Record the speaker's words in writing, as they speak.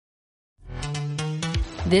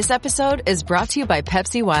This episode is brought to you by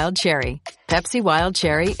Pepsi Wild Cherry. Pepsi Wild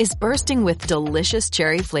Cherry is bursting with delicious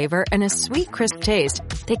cherry flavor and a sweet, crisp taste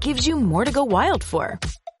that gives you more to go wild for.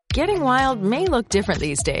 Getting wild may look different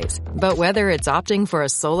these days, but whether it's opting for a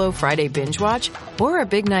solo Friday binge watch or a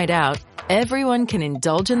big night out, everyone can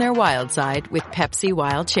indulge in their wild side with Pepsi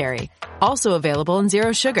Wild Cherry. Also available in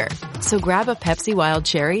Zero Sugar. So grab a Pepsi Wild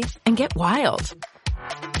Cherry and get wild.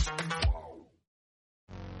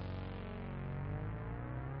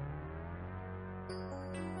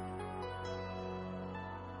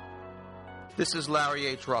 This is Larry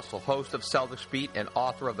H. Russell, host of Celtics Beat and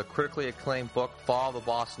author of the critically acclaimed book, Fall of the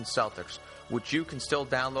Boston Celtics, which you can still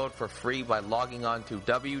download for free by logging on to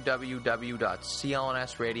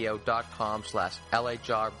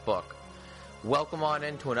www.clnsradio.com/LHRbook. Welcome on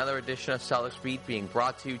into another edition of Celtics Beat, being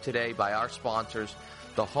brought to you today by our sponsors,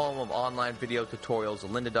 the home of online video tutorials,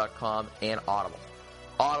 lynda.com, and Audible.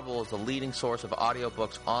 Audible is the leading source of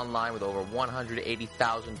audiobooks online with over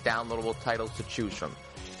 180,000 downloadable titles to choose from.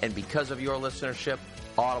 And because of your listenership,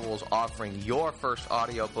 Audible is offering your first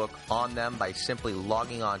audiobook on them by simply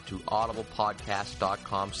logging on to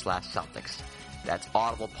audiblepodcast.com/Celtics. That's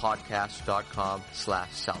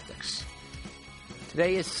audiblepodcast.com/Celtics.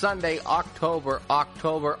 Today is Sunday, October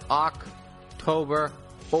 4th.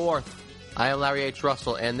 I am Larry H.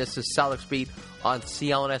 Russell, and this is Celtics Beat on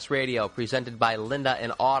CLNS Radio, presented by Lynda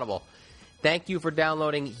and Audible. Thank you for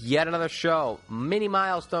downloading yet another show. Mini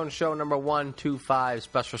milestone show number 125.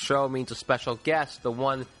 Special show means a special guest, the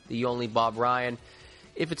one, the only Bob Ryan.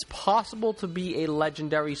 If it's possible to be a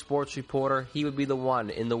legendary sports reporter, he would be the one.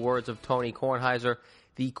 In the words of Tony Kornheiser,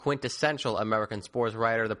 the quintessential American sports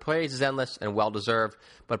writer, the praise is endless and well-deserved.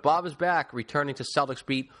 But Bob is back, returning to Celtics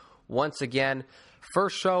Beat once again.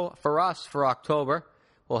 First show for us for October.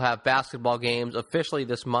 We'll have basketball games officially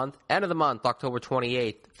this month. End of the month, October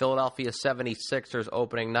 28th, Philadelphia 76ers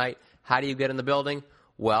opening night. How do you get in the building?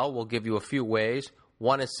 Well, we'll give you a few ways.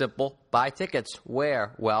 One is simple. Buy tickets.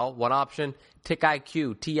 Where? Well, one option,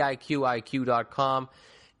 TickIQ, TickIQ.com.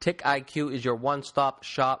 TickIQ is your one-stop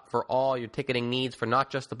shop for all your ticketing needs for not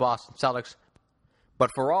just the Boston Celtics, but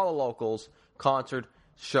for all the locals, concert,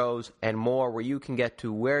 shows, and more, where you can get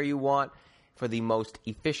to where you want for the most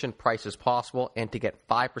efficient prices possible, and to get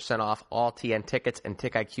 5% off all TN tickets and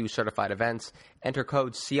TickIQ certified events. Enter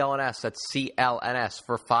code CLNS, that's CLNS,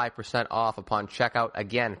 for 5% off upon checkout.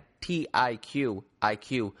 Again,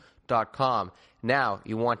 TickIQ.com. Now,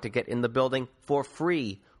 you want to get in the building for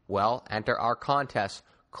free? Well, enter our contest.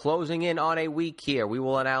 Closing in on a week here. We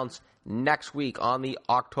will announce next week on the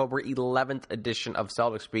October 11th edition of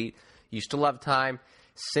Celtics Beat. You still have time.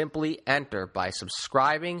 Simply enter by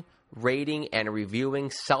subscribing, rating, and reviewing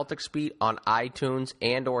Celtics Beat on iTunes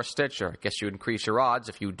and or Stitcher. I guess you would increase your odds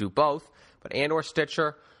if you do both. But and or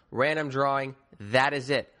Stitcher, random drawing, that is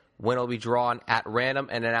it. Winner will be drawn at random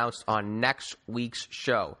and announced on next week's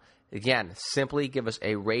show. Again, simply give us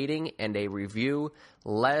a rating and a review.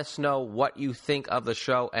 Let us know what you think of the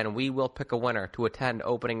show, and we will pick a winner to attend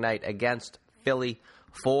opening night against Philly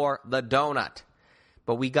for the Donut.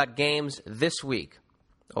 But we got games this week.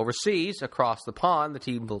 Overseas, across the pond, the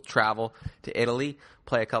team will travel to Italy,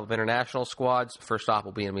 play a couple of international squads. First stop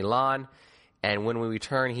will be in Milan. And when we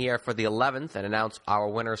return here for the 11th and announce our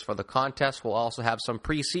winners for the contest, we'll also have some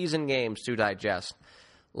preseason games to digest.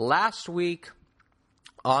 Last week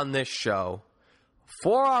on this show,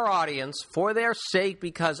 for our audience, for their sake,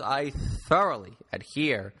 because I thoroughly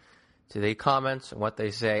adhere to the comments and what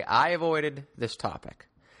they say, I avoided this topic.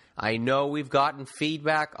 I know we've gotten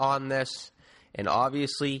feedback on this. And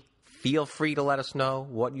obviously, feel free to let us know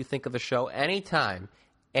what you think of the show anytime,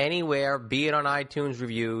 anywhere, be it on iTunes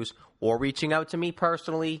reviews or reaching out to me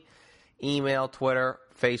personally, email, Twitter,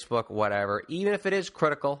 Facebook, whatever. Even if it is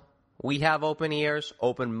critical, we have open ears,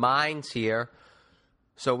 open minds here.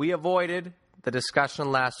 So we avoided the discussion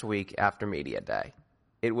last week after Media Day.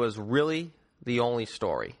 It was really the only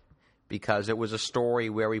story because it was a story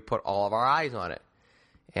where we put all of our eyes on it.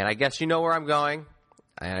 And I guess you know where I'm going.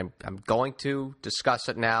 And I'm going to discuss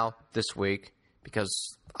it now this week because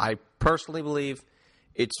I personally believe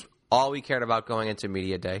it's all we cared about going into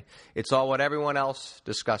Media Day. It's all what everyone else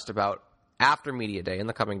discussed about after Media Day and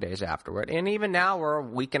the coming days afterward. And even now, we're a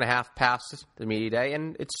week and a half past the Media Day,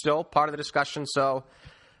 and it's still part of the discussion. So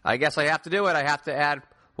I guess I have to do it. I have to add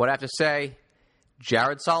what I have to say.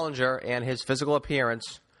 Jared Sullinger and his physical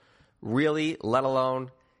appearance, really, let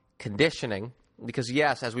alone conditioning. Because,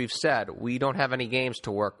 yes, as we've said, we don't have any games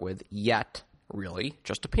to work with yet, really,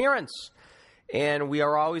 just appearance. And we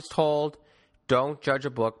are always told, don't judge a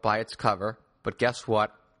book by its cover. But guess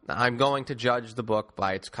what? I'm going to judge the book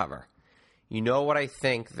by its cover. You know what I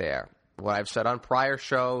think there. what I've said on prior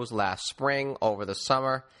shows, last spring, over the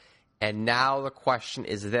summer, and now the question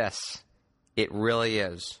is this. It really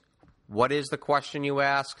is. What is the question, you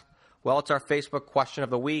ask? Well, it's our Facebook question of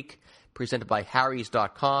the week, presented by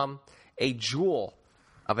Harrys.com, a jewel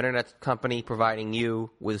of an internet company providing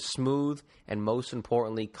you with smooth and, most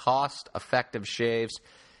importantly, cost-effective shaves.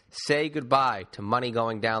 Say goodbye to money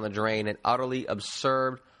going down the drain and utterly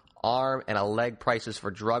absurd arm and a leg prices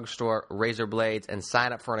for drugstore razor blades, and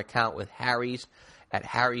sign up for an account with Harrys at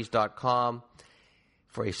Harrys.com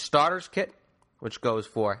for a starter's kit, which goes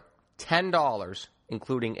for $10,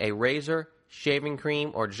 including a razor, shaving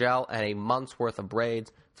cream or gel, and a month's worth of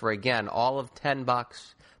braids for, again, all of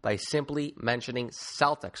 $10 by simply mentioning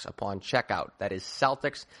Celtics upon checkout. That is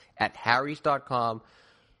Celtics at Harrys.com.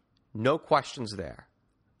 No questions there.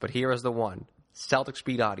 But here is the one. Celtics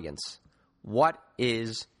Beat audience. What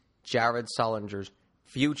is Jared Sullinger's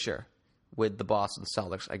future with the Boston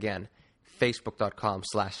Celtics? Again,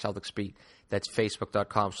 Facebook.com/CelticsBeat. That's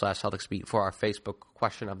Facebook.com/CelticsBeat for our Facebook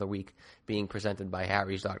question of the week being presented by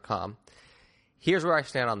Harrys.com. Here's where I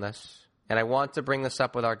stand on this, and I want to bring this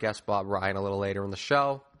up with our guest Bob Ryan a little later in the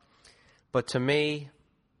show. But to me,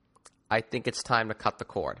 I think it's time to cut the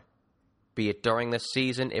cord. Be it during this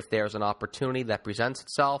season, if there's an opportunity that presents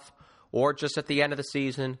itself, or just at the end of the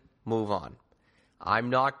season, move on. I'm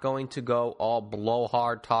not going to go all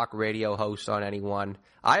blowhard talk radio host on anyone.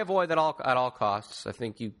 I avoid that at all costs. I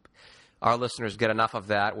think our listeners get enough of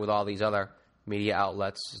that with all these other media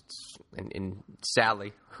outlets, and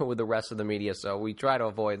sadly, with the rest of the media, so we try to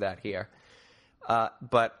avoid that here.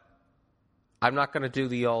 But I'm not going to do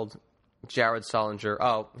the old Jared Sullinger,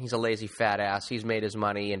 oh, he's a lazy fat ass, he's made his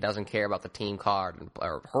money and doesn't care about the team card,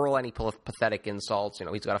 or hurl any pathetic insults. You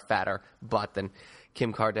know, he's got a fatter butt than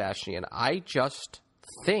Kim Kardashian. I just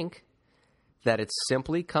think that it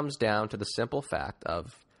simply comes down to the simple fact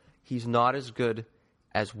of he's not as good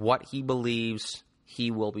as what he believes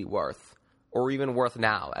he will be worth, or even worth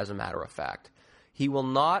now, as a matter of fact. He will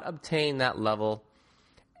not obtain that level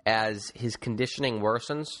as his conditioning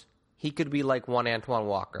worsens. He could be like one Antoine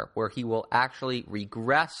Walker, where he will actually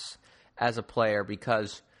regress as a player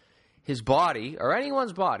because his body, or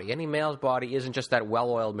anyone's body, any male's body, isn't just that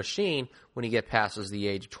well-oiled machine when he gets past the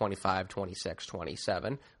age of 25, 26,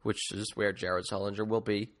 27, which is where Jared Sullinger will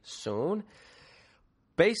be soon.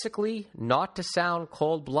 Basically, not to sound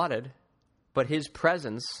cold-blooded, but his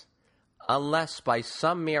presence, unless by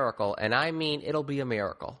some miracle, and I mean it'll be a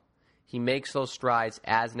miracle, he makes those strides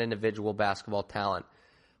as an individual basketball talent.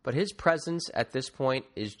 But his presence at this point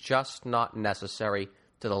is just not necessary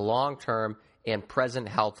to the long-term and present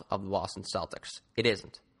health of the Boston Celtics. It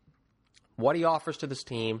isn't. What he offers to this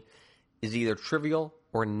team is either trivial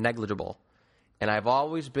or negligible. And I've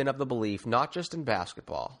always been of the belief, not just in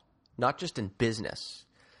basketball, not just in business,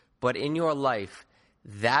 but in your life,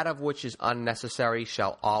 that of which is unnecessary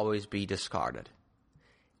shall always be discarded.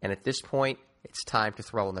 And at this point, it's time to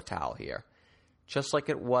throw in the towel here. Just like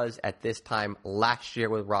it was at this time last year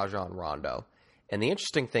with Rajon Rondo. And the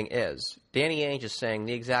interesting thing is, Danny Ainge is saying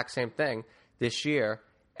the exact same thing this year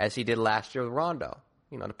as he did last year with Rondo.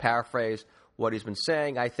 You know, to paraphrase what he's been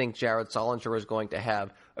saying, I think Jared Sullinger is going to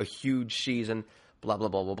have a huge season, blah, blah,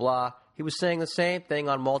 blah, blah, blah. He was saying the same thing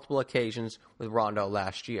on multiple occasions with Rondo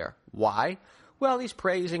last year. Why? Well, he's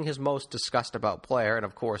praising his most discussed about player, and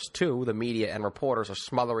of course, too, the media and reporters are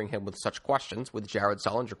smothering him with such questions, with Jared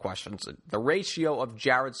Sullinger questions. The ratio of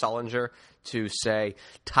Jared Sullinger to, say,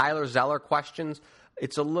 Tyler Zeller questions,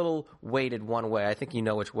 it's a little weighted one way. I think you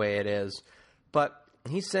know which way it is. But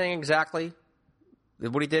he's saying exactly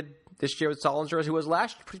what he did this year with Sullinger as he was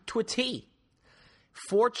last year, to a T.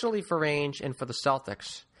 Fortunately for Ainge and for the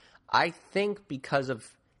Celtics, I think because of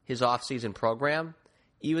his offseason program,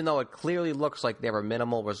 even though it clearly looks like there were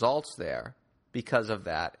minimal results there because of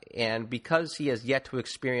that, and because he has yet to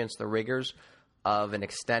experience the rigors of an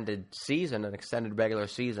extended season, an extended regular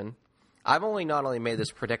season, I've not only made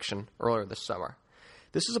this prediction earlier this summer.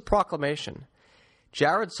 This is a proclamation.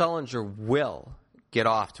 Jared Sullinger will get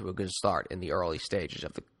off to a good start in the early stages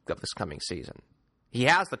of this coming season. He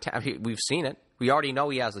has the talent. We've seen it. We already know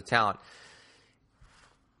he has the talent.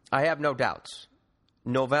 I have no doubts.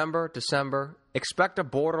 November, December, expect a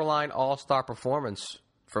borderline all-star performance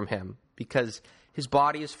from him because his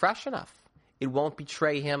body is fresh enough. It won't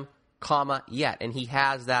betray him, yet, and he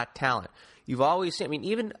has that talent. You've always seen,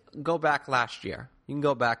 even go back last year. You can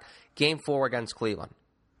go back, Game 4 against Cleveland.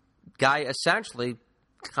 Guy essentially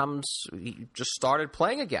just started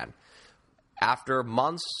playing again after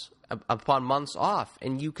months upon months off,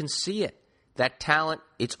 and you can see it. That talent,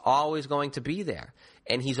 it's always going to be there.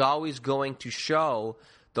 And he's always going to show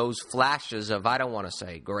those flashes of, I don't want to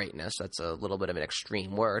say greatness, that's a little bit of an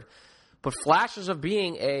extreme word, but flashes of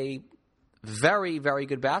being a very, very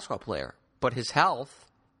good basketball player. But his health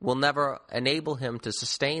will never enable him to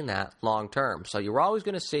sustain that long term. So you're always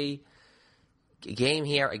going to see a game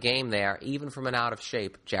here, a game there, even from an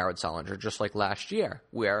out-of-shape Jared Sullinger, just like last year,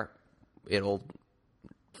 where it'll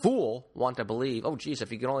want to believe, oh, geez, if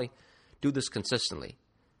he can only do this consistently.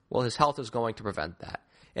 Well, his health is going to prevent that.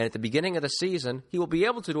 And at the beginning of the season, he will be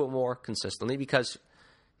able to do it more consistently because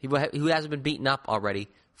he hasn't been beaten up already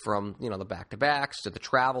from, the back-to-backs to the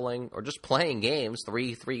traveling or just playing games.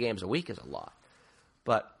 Three games a week is a lot.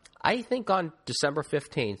 But I think on December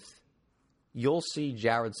 15th, you'll see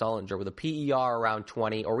Jared Sullinger with a PER around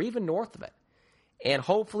 20 or even north of it. And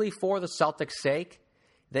hopefully for the Celtics' sake,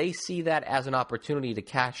 they see that as an opportunity to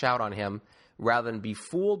cash out on him rather than be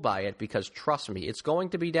fooled by it because, trust me, it's going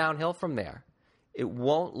to be downhill from there. It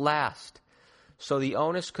won't last. So the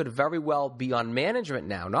onus could very well be on management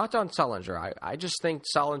now, not on Sullinger. I just think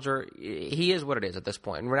Sullinger, he is what it is at this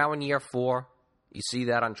point. And we're now in year 4. You see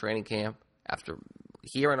that on training camp after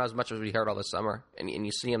hearing as much as we heard all this summer, and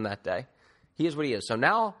you see him that day. He is what he is. So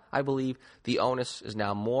now I believe the onus is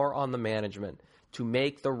now more on the management to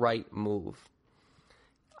make the right move.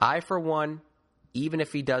 I, for one, even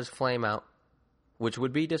if he does flame out, which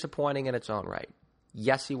would be disappointing in its own right,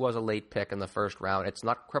 yes, he was a late pick in the first round. It's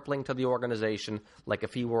not crippling to the organization like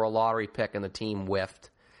if he were a lottery pick and the team whiffed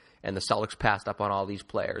and the Celtics passed up on all these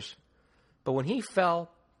players. But when he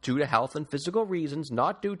fell due to health and physical reasons,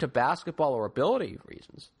 not due to basketball or ability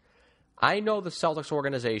reasons, I know the Celtics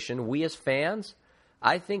organization, we as fans,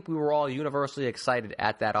 I think we were all universally excited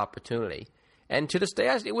at that opportunity. And to this day,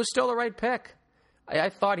 it was still the right pick. I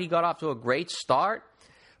thought he got off to a great start.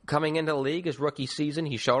 Coming into the league his rookie season,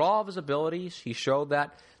 he showed all of his abilities. He showed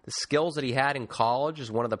that the skills that he had in college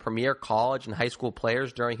as one of the premier college and high school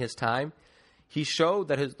players during his time. He showed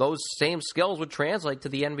that those same skills would translate to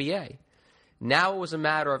the NBA. Now it was a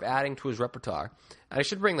matter of adding to his repertoire. And I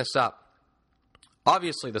should bring this up.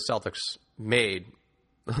 Obviously, the Celtics made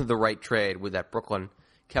the right trade with that Brooklyn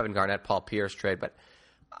Kevin Garnett, Paul Pierce trade. But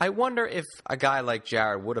I wonder if a guy like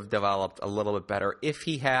Jared would have developed a little bit better if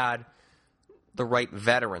he had the right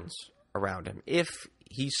veterans around him, if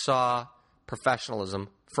he saw professionalism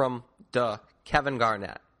from the Kevin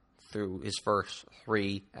Garnett through his first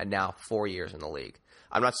 3 and now 4 years in the league.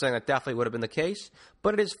 I'm not saying that definitely would have been the case,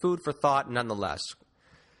 but it is food for thought nonetheless.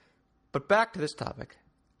 But back to this topic.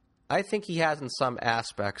 I think he has in some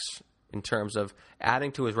aspects in terms of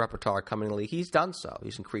adding to his repertoire coming in the league. He's done so.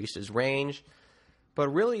 He's increased his range. But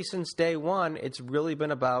really, since day one, it's really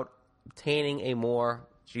been about obtaining a more,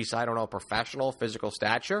 professional physical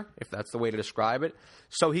stature, if that's the way to describe it,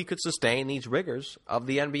 so he could sustain these rigors of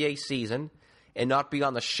the NBA season and not be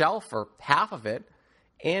on the shelf for half of it,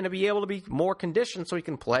 and to be able to be more conditioned so he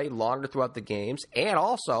can play longer throughout the games, and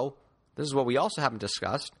also, this is what we also haven't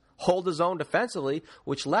discussed, hold his own defensively,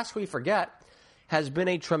 which, lest we forget, has been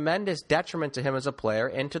a tremendous detriment to him as a player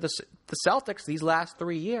and to the Celtics these last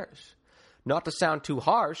 3 years. Not to sound too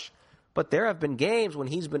harsh, but there have been games when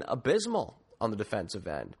he's been abysmal on the defensive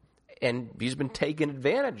end, and he's been taken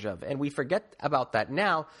advantage of. And we forget about that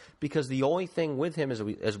now because the only thing with him as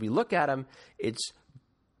we look at him, it's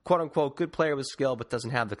quote-unquote good player with skill but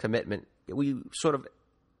doesn't have the commitment. We sort of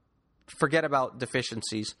forget about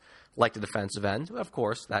deficiencies like the defensive end. Of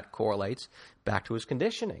course, that correlates back to his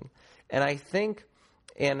conditioning. And I think,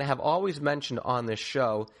 and have always mentioned on this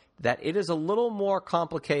show, that it is a little more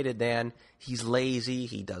complicated than he's lazy,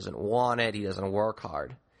 he doesn't want it, he doesn't work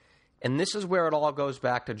hard. And this is where it all goes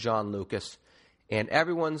back to John Lucas. And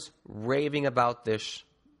everyone's raving about this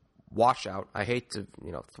washout. I hate to,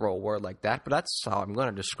 throw a word like that, but that's how I'm going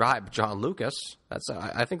to describe John Lucas.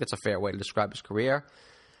 I think that's a fair way to describe his career.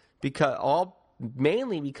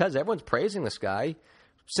 Mainly because everyone's praising this guy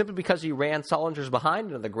simply because he ran Sullinger's behind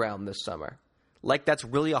into the ground this summer. Like that's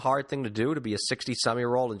really a hard thing to do, to be a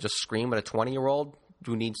 60-some-year-old and just scream at a 20-year-old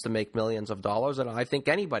who needs to make millions of dollars. And I think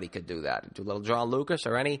anybody could do that. Do little John Lucas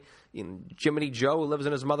or any Jiminy Joe who lives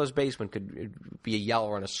in his mother's basement could be a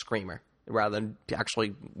yeller and a screamer rather than to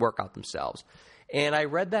actually work out themselves. And I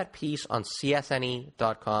read that piece on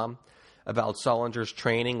CSNE.com about Sullinger's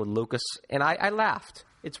training with Lucas, and I laughed.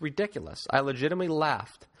 It's ridiculous. I legitimately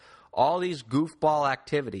laughed. All these goofball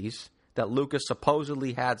activities that Lucas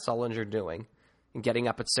supposedly had Sullinger doing, and getting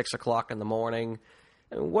up at 6 o'clock in the morning.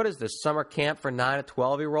 What is this, summer camp for 9 to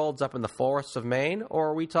 12-year-olds up in the forests of Maine? Or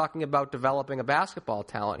are we talking about developing a basketball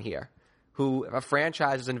talent here who a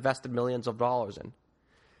franchise has invested millions of dollars in?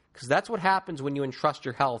 Because that's what happens when you entrust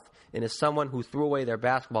your health into someone who threw away their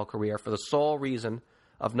basketball career for the sole reason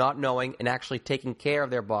of not knowing and actually taking care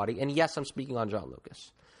of their body. And yes, I'm speaking on John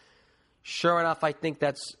Lucas. Sure enough, I think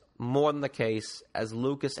that's more than the case, as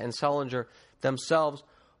Lucas and Sullinger themselves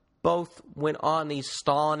both went on these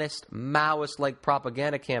Stalinist, Maoist-like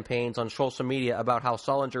propaganda campaigns on social media about how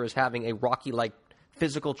Sullinger is having a Rocky-like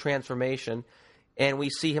physical transformation. And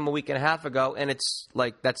we see him a week and a half ago, and it's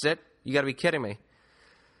like, that's it? You got to be kidding me.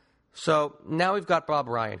 So now we've got Bob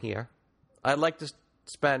Ryan here. I'd like to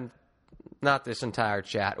spend not this entire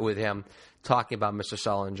chat with him talking about Mr.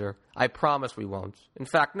 Sullinger. I promise we won't. In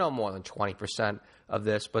fact, no more than 20% of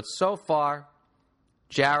this. But so far,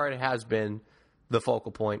 Jared has been the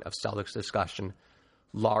focal point of Celtics discussion,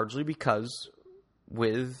 largely because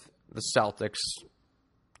with the Celtics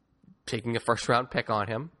taking a first-round pick on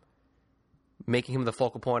him, making him the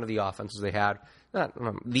focal point of the offenses they had. Not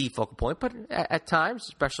the focal point, but at times,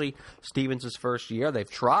 especially Stevens' first year, they've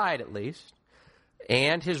tried at least.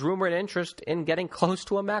 And his rumored interest in getting close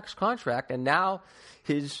to a max contract. And now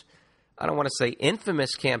his, I don't want to say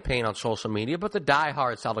infamous campaign on social media, but the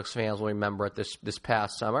diehard Celtics fans will remember it this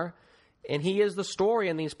past summer. And he is the story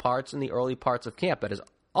in these parts, in the early parts of camp, that is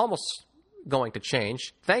almost going to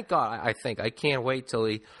change. Thank God, I think. I can't wait till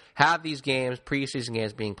we have these games, preseason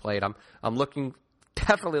games being played. I'm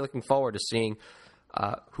definitely looking forward to seeing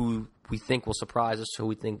who we think will surprise us, who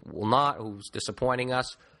we think will not, who's disappointing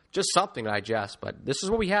us. Just something to digest. But this is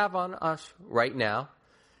what we have on us right now.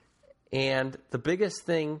 And the biggest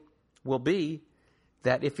thing will be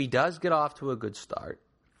that if he does get off to a good start,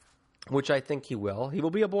 which I think he will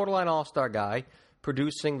be a borderline all-star guy,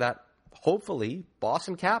 producing that. Hopefully,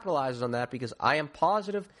 Boston capitalizes on that, because I am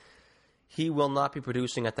positive he will not be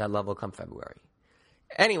producing at that level come February.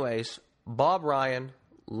 Anyways, Bob Ryan,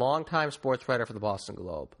 longtime sports writer for the Boston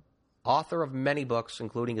Globe, author of many books,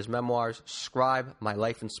 including his memoirs, Scribe, My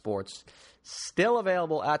Life in Sports, still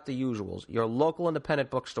available at the usuals, your local independent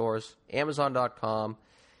bookstores, Amazon.com,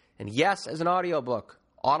 and yes, as an audiobook,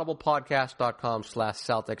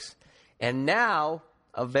 audiblepodcast.com/Celtics, and now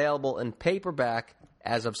available in paperback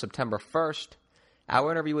as of September 1st.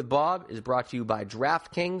 Our interview with Bob is brought to you by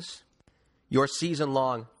DraftKings. Your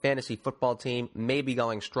season-long fantasy football team may be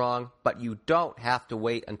going strong, but you don't have to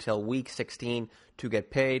wait until Week 16 to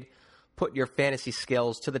get paid. Put your fantasy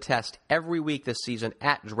skills to the test every week this season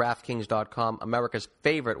at DraftKings.com, America's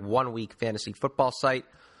favorite one-week fantasy football site.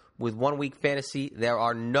 With one-week fantasy, there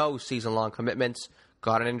are no season-long commitments.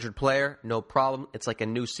 Got an injured player? No problem. It's like a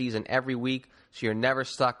new season every week, so you're never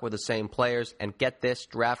stuck with the same players. And get this,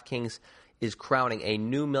 DraftKings is crowning a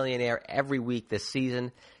new millionaire every week this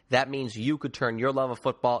season. That means you could turn your love of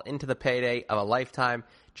football into the payday of a lifetime.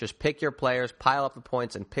 Just pick your players, pile up the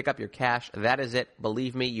points, and pick up your cash. That is it.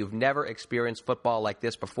 Believe me, you've never experienced football like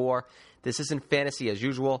this before. This isn't fantasy as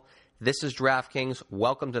usual. This is DraftKings.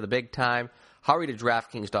 Welcome to the big time. Hurry to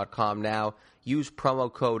DraftKings.com now. Use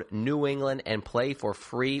promo code New England and play for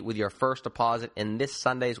free with your first deposit in this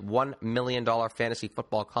Sunday's $1 million fantasy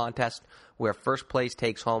football contest, where first place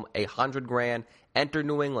takes home $100,000. Enter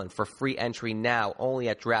New England for free entry now, only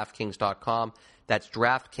at DraftKings.com. That's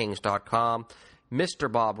DraftKings.com.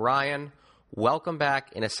 Mr. Bob Ryan, welcome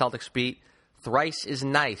back in a Celtics beat. Thrice is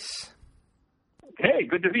nice. Hey,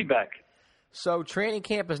 good to be back. So training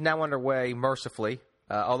camp is now underway, mercifully.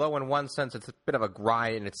 Although in one sense it's a bit of a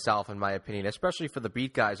grind in itself, in my opinion, especially for the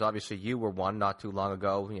beat guys. Obviously, you were one not too long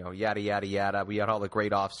ago. You know, yada, yada, yada. We had all the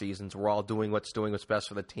great off seasons. We're all doing what's best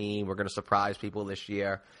for the team. We're going to surprise people this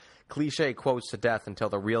year. Cliche quotes to death until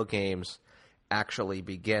the real games actually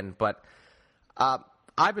begin. But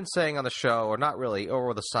I've been saying on the show, or not really,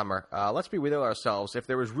 over the summer, let's be real with ourselves. If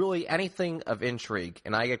there was really anything of intrigue,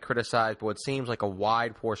 and I get criticized by what seems like a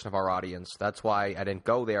wide portion of our audience, that's why I didn't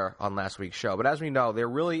go there on last week's show. But as we know, there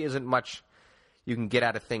really isn't much you can get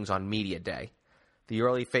out of things on media day, the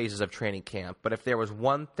early phases of training camp. But if there was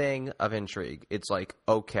one thing of intrigue, it's like,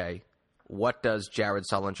 okay, what does Jared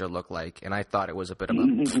Sullinger look like? And I thought it was a bit of a...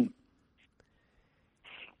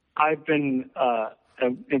 I've been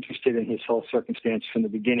interested in his whole circumstance from the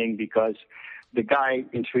beginning because the guy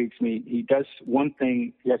intrigues me. He does one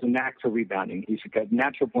thing. He has a knack for rebounding. He's a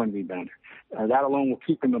natural-born rebounder. That alone will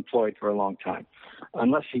keep him employed for a long time,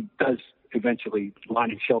 unless he does eventually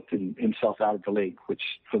Lonnie Shelton himself out of the league, which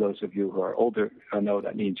for those of you who are older know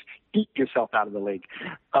that means eat yourself out of the league.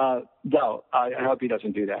 No, I hope he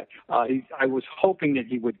doesn't do that. I was hoping that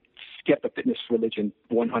he would skip the fitness religion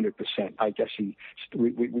 100%. I guess we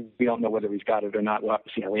don't know whether he's got it or not. We'll have to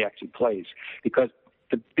see how he actually plays, because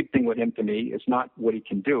the big thing with him to me is not what he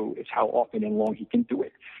can do, it's how often and long he can do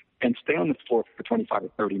it. and stay on the floor for 25 or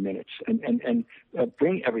 30 minutes and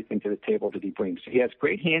bring everything to the table that he brings. He has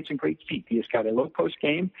great hands and great feet. He has got a low post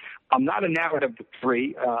game. I'm not a narrative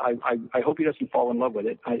three. I hope he doesn't fall in love with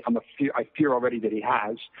it. I fear already that he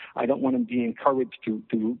has. I don't want him being encouraged to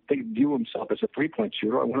view himself as a three-point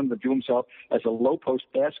shooter. I want him to view himself as a low post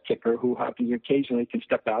pass kicker who occasionally can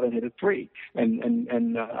step out and hit a three.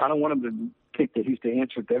 And I don't want him to think that he's the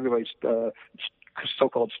answer to everybody's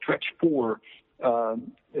so-called stretch four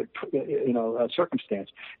circumstance.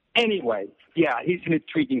 Anyway, yeah, he's an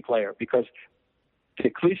intriguing player because the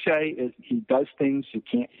cliche is he does things you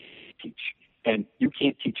can't teach, and you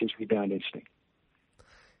can't teach his rebound instinct.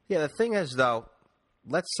 Yeah, the thing is, though,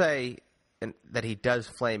 let's say that he does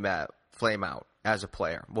flame out as a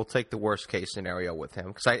player. We'll take the worst case scenario with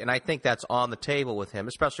him, and I think that's on the table with him,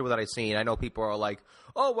 especially with what I've seen. I know people are like,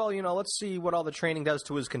 oh, well, let's see what all the training does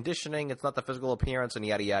to his conditioning. It's not the physical appearance and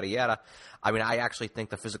yada, yada, yada. I mean, I actually think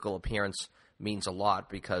the physical appearance means a lot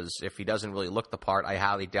because if he doesn't really look the part, I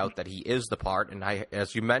highly doubt that he is the part. And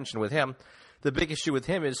as you mentioned with him, the big issue with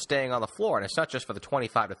him is staying on the floor, and it's not just for the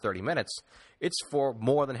 25 to 30 minutes. It's for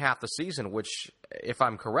more than half the season, which, if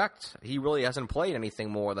I'm correct, he really hasn't played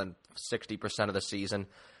anything more than 60% of the season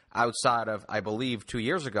outside of, I believe, 2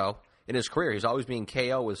 years ago in his career. He's always being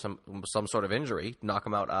KO with some sort of injury, knock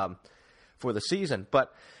him out for the season.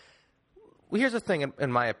 But here's the thing,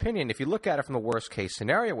 in my opinion, if you look at it from the worst-case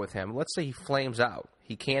scenario with him, let's say he flames out.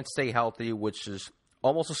 He can't stay healthy, which is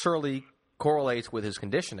almost assuredly correlates with his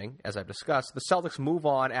conditioning, as I've discussed. The Celtics move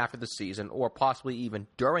on after the season, or possibly even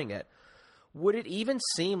during it. Would it even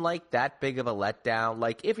seem like that big of a letdown?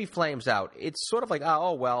 Like, if he flames out, it's sort of like,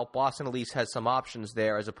 oh, well, Boston at least has some options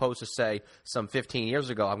there, as opposed to, say, some 15 years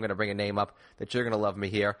ago, I'm going to bring a name up that you're going to love me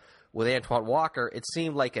here. With Antoine Walker, it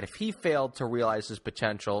seemed like if he failed to realize his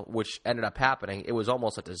potential, which ended up happening, it was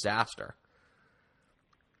almost a disaster.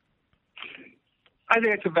 I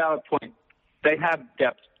think it's a valid point. They have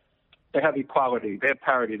depth. They have equality. They have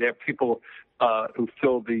parity. They have people who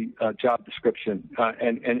fill the job description.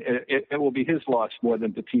 And it will be his loss more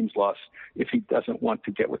than the team's loss if he doesn't want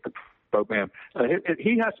to get with the program.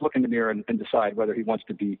 He has to look in the mirror and decide whether he wants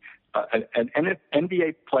to be an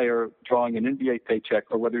NBA player drawing an NBA paycheck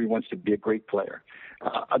or whether he wants to be a great player.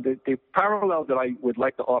 The parallel that I would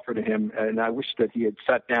like to offer to him, and I wish that he had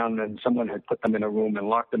sat down and someone had put them in a room and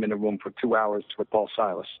locked them in a room for 2 hours with Paul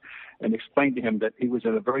Silas and explained to him that he was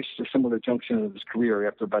at a very similar junction of his career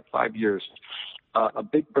after about 5 years. A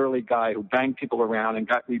big burly guy who banged people around and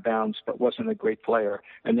got rebounds but wasn't a great player.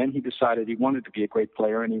 And then he decided he wanted to be a great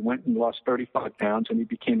player, and he went and lost 35 pounds, and he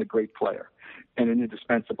became a great player and an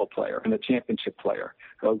indispensable player and a championship player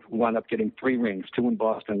who wound up getting 3 rings, 2 in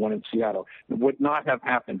Boston, 1 in Seattle. It would not have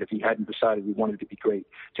happened if he hadn't decided he wanted to be great.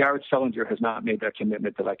 Jared Sullinger has not made that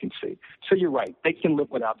commitment that I can see. So you're right. They can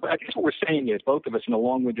live without. But I guess what we're saying is, both of us in a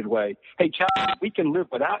long-winded way, hey, Jared, we can live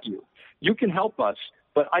without you. You can help us.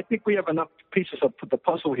 But I think we have enough pieces of the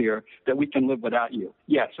puzzle here that we can live without you.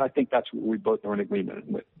 Yes, I think that's what we both are in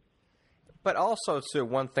agreement with. But also, too,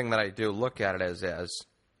 one thing that I do look at it as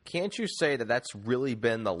can't you say that that's really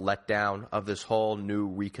been the letdown of this whole new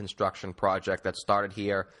reconstruction project that started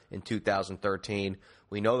here in 2013?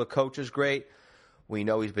 We know the coach is great. We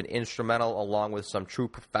know he's been instrumental along with some true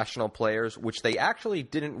professional players, which they actually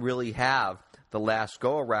didn't really have the last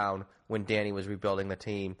go-around when Danny was rebuilding the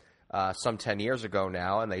team. Some 10 years ago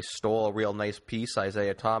now, and they stole a real nice piece,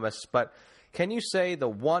 Isaiah Thomas. But can you say the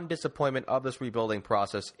one disappointment of this rebuilding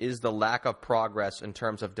process is the lack of progress in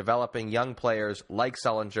terms of developing young players like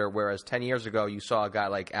Sullinger, whereas 10 years ago you saw a guy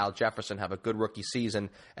like Al Jefferson have a good rookie season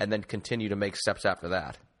and then continue to make steps after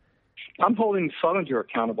that? I'm holding Sullinger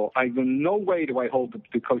accountable. In no way do I hold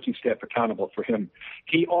the coaching staff accountable for him.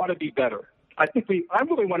 He ought to be better. I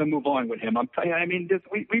really want to move on with him.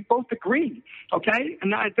 We both agree, okay?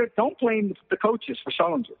 And don't blame the coaches for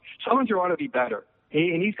Sullinger. Sullinger ought to be better,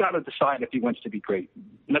 and he's got to decide if he wants to be great.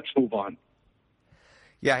 Let's move on.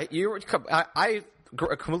 Yeah, I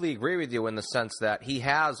completely agree with you in the sense that he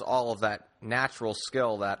has all of that natural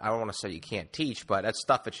skill that I don't want to say you can't teach, but that's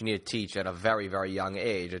stuff that you need to teach at a very, very young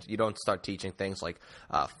age. You don't start teaching things like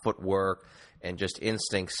footwork and just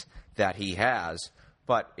instincts that he has,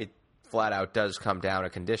 but it flat out does come down to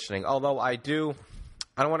conditioning. Although I don't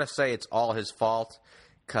want to say it's all his fault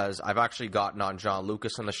because I've actually gotten on John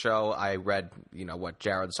Lucas on the show. I read, what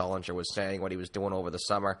Jared Sullinger was saying, what he was doing over the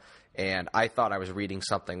summer, and I thought I was reading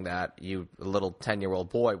something that a little 10-year-old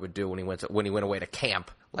boy would do when he went away to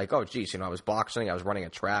camp. Like, oh, geez, I was boxing, I was running a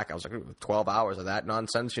track, I was like 12 hours of that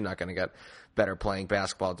nonsense. You're not going to get better playing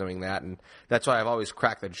basketball doing that. And that's why I've always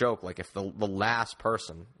cracked the joke, like if the last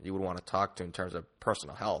person you would want to talk to in terms of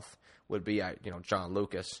personal health would be, John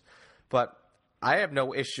Lucas. But I have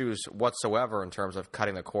no issues whatsoever in terms of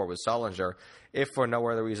cutting the cord with Sullinger, if for no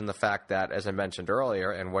other reason the fact that, as I mentioned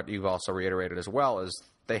earlier, and what you've also reiterated as well, is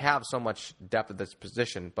they have so much depth at this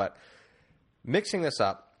position. But mixing this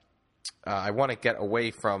up, I want to get away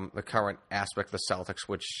from the current aspect of the Celtics,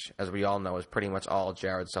 which, as we all know, is pretty much all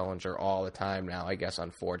Jared Sullinger all the time now, I guess,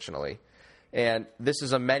 unfortunately. And this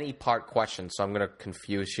is a many-part question, so I'm going to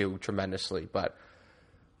confuse you tremendously, but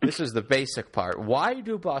this is the basic part. Why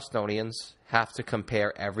do Bostonians have to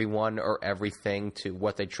compare everyone or everything to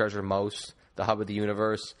what they treasure most, the hub of the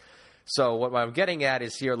universe? So what I'm getting at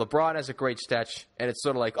is here, LeBron has a great stretch, and it's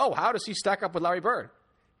sort of like, oh, how does he stack up with Larry Bird?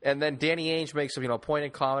 And then Danny Ainge makes a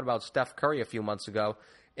pointed comment about Steph Curry a few months ago,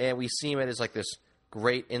 and we see it as like this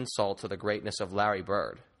great insult to the greatness of Larry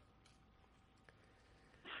Bird.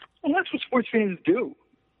 Well, that's what sports fans do.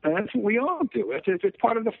 And that's what we all do. It's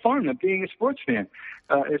part of the fun of being a sports fan.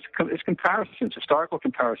 It's comparisons, historical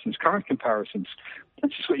comparisons, current comparisons.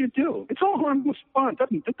 That's just what you do. It's all harmless fun.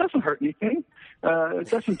 It doesn't hurt anything. It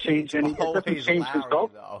doesn't change anything. It doesn't change the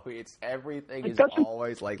result. Everything is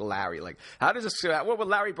always like Larry. Like, how does this? What would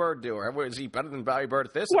Larry Bird do? Or is he better than Larry Bird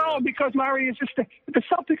at this? Well, because Larry is just the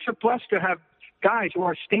Celtics are blessed to have guys who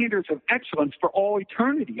are standards of excellence for all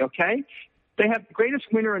eternity. Okay. They have the greatest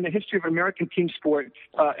winner in the history of American team sport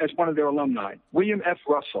as one of their alumni, William F.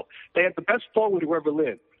 Russell. They have the best forward who ever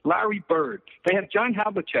lived, Larry Bird. They have John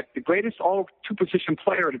Havlicek, the greatest all-two-position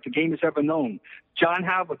player that the game has ever known, John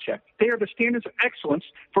Havlicek. They are the standards of excellence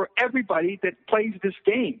for everybody that plays this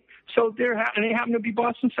game. So and they happen to be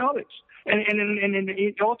Boston Celtics. And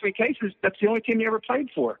in all three cases, that's the only team they ever played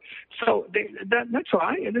for. So that's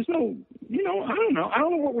why. There's no, I don't know. I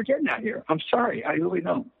don't know what we're getting at here. I'm sorry. I really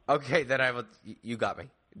don't. Okay, then you got me.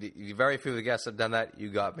 Very few of the guests have done that. You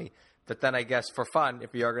got me. But then I guess for fun,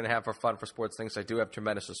 if we are going to have for fun for sports things, I do have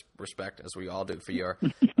tremendous respect, as we all do, for your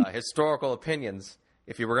historical opinions.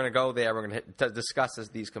 If you were going to go there, we're going to discuss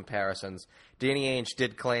these comparisons. Danny Ainge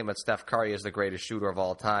did claim that Steph Curry is the greatest shooter of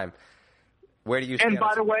all time. Where do you stand? And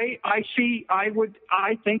by the way, I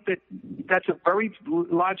think that's a very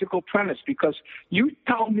logical premise, because you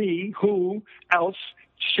tell me who else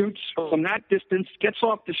shoots from that distance, gets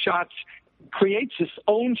off the shots, creates his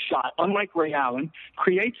own shot, unlike Ray Allen,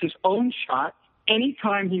 creates his own shot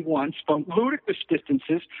anytime he wants from ludicrous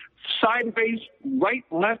distances, sideways, right,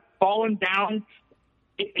 left, falling down.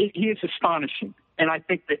 He is astonishing. And I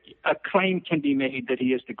think that a claim can be made that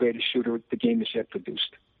he is the greatest shooter the game has yet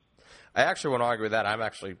produced. I actually want to argue with that. I'm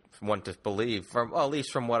actually one to believe, at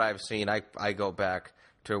least from what I've seen. I go back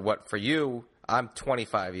to what, for you, I'm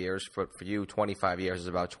 25 years. For you, 25 years is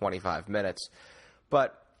about 25 minutes.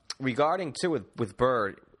 But regarding, too, with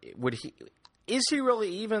Bird, is he really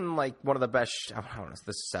even like one of the best? I don't know,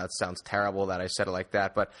 this sounds terrible that I said it like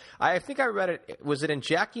that, but I think I read it. Was it in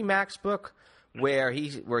Jackie Mack's book where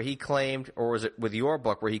he claimed, or was it with your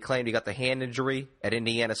book where he claimed he got the hand injury at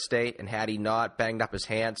Indiana State, and had he not banged up his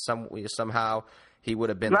hand somehow, he would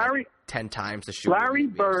have been 10 times the shooter? Larry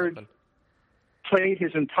Bird played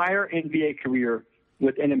his entire NBA career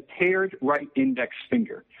with an impaired right index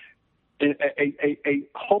finger, a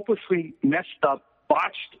hopelessly messed up,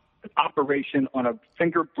 botched operation on a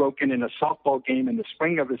finger broken in a softball game in the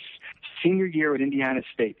spring of his senior year at Indiana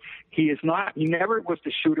State. He never was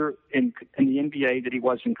the shooter in the NBA that he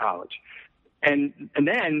was in college. And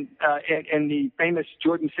then in the famous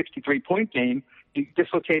Jordan 63-point game, he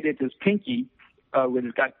dislocated his pinky when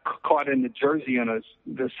it got caught in the jersey at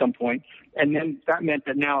some point. And then that meant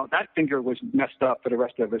that now that finger was messed up for the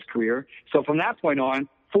rest of his career. So from that point on,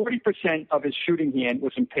 40% of his shooting hand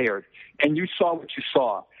was impaired. And you saw what you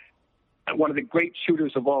saw. One of the great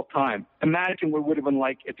shooters of all time. Imagine what it would have been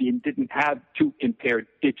like if he didn't have two impaired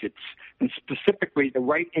digits. And specifically, the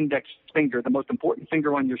right index finger, the most important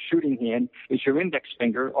finger on your shooting hand, is your index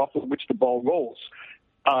finger, off of which the ball rolls.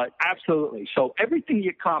 Absolutely. So everything he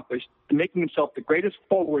accomplished, making himself the greatest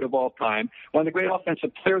forward of all time, one of the great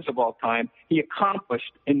offensive players of all time, he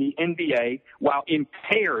accomplished in the NBA while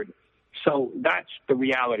impaired. So that's the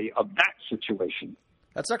reality of that situation.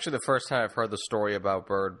 That's actually the first time I've heard the story about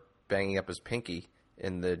Bird banging up his pinky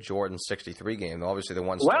in the Jordan 63 game. Obviously, the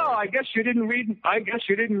one story. Well, I guess you didn't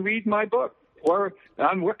read my book, or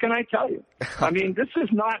what can I tell you? I mean, this is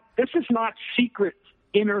not secret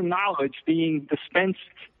inner knowledge being dispensed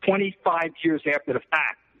 25 years after the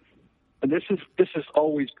fact. This has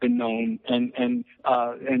always been known, and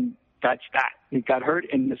that's that. He got hurt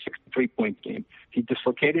in the 63-point game. He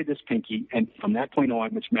dislocated his pinky, and from that point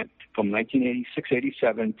on, which meant from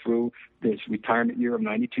 1986-87 through his retirement year of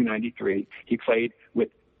 92-93, he played with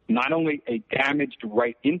not only a damaged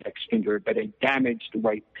right index finger, but a damaged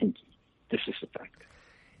right pinky. this is the fact.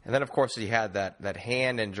 And then, of course, he had that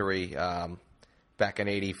hand injury back in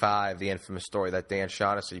 '85, the infamous story that Dan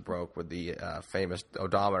Shaughnessy broke with the famous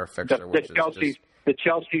odometer fixture. The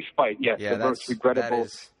Chelsea fight, yes, yeah, the most regrettable,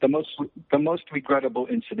 the most regrettable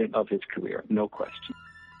incident of his career, no question.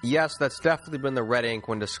 Yes, that's definitely been the red ink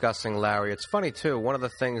when discussing Larry. It's funny, too, one of the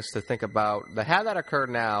things to think about, had that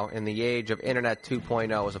occurred now in the age of Internet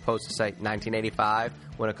 2.0 as opposed to, say, 1985,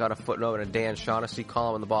 when it got a footnote in a Dan Shaughnessy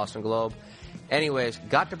column in the Boston Globe. Anyways,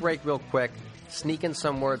 got to break real quick, sneak in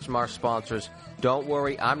some words from our sponsors. Don't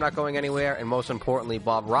worry, I'm not going anywhere, and most importantly,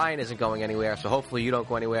 Bob Ryan isn't going anywhere, so hopefully you don't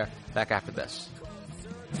go anywhere. Back after this.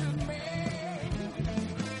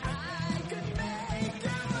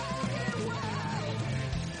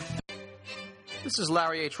 This is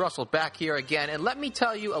Larry H. Russell back here again, and let me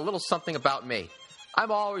tell you a little something about me.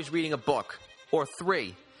 I'm always reading a book, or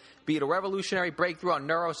three, be it a revolutionary breakthrough on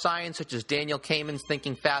neuroscience such as Daniel Kahneman's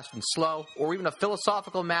Thinking Fast and Slow, or even a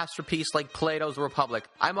philosophical masterpiece like Plato's The Republic.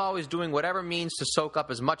 I'm always doing whatever means to soak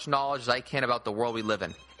up as much knowledge as I can about the world we live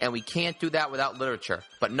in. And we can't do that without literature.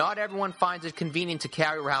 But not everyone finds it convenient to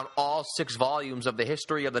carry around all 6 volumes of the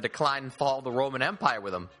history of the decline and fall of the Roman Empire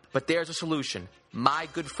with them. But there's a solution. My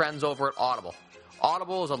good friends over at Audible.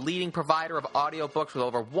 Audible is a leading provider of audiobooks with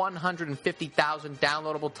over 150,000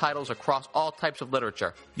 downloadable titles across all types of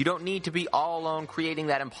literature. You don't need to be all alone creating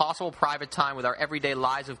that impossible private time with our everyday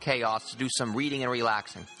lives of chaos to do some reading and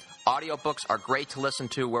relaxing. Audiobooks are great to listen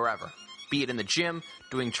to wherever, be it in the gym,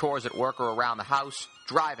 doing chores at work or around the house,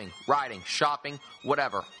 driving, riding, shopping,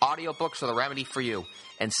 whatever. Audiobooks are the remedy for you.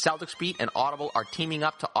 And Celtics Beat and Audible are teaming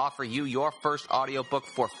up to offer you your first audiobook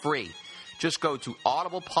for free. Just go to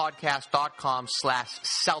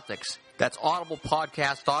audiblepodcast.com/Celtics. That's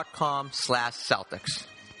audiblepodcast.com/Celtics.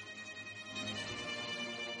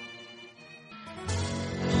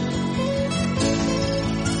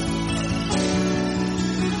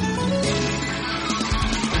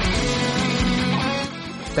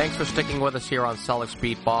 Thanks for sticking with us here on Celtics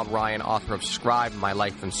Beat. Bob Ryan, author of Scribe, My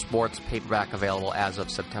Life in Sports, paperback available as of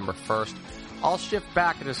September 1st. I'll shift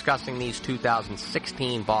back to discussing these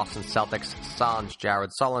 2016 Boston Celtics, sans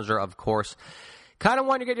Jared Sullinger, of course. Kind of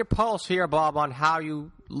want to get your pulse here, Bob, on how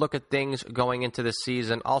you look at things going into this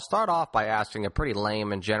season. I'll start off by asking a pretty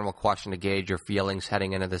lame and general question to gauge your feelings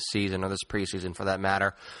heading into this season, or this preseason for that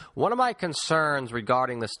matter. One of my concerns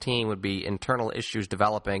regarding this team would be internal issues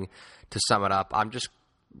developing. To sum it up, I'm just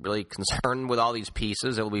really concerned with all these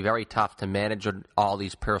pieces. It will be very tough to manage all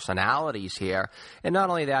these personalities here. And not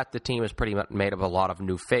only that, the team is pretty much made of a lot of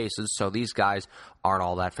new faces, so these guys aren't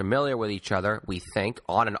all that familiar with each other, we think,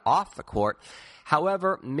 on and off the court.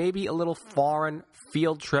 However, maybe a little foreign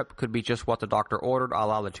field trip could be just what the doctor ordered, a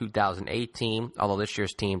la the 2008 team, although this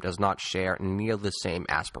year's team does not share near the same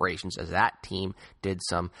aspirations as that team did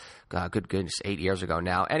some, good goodness, 8 years ago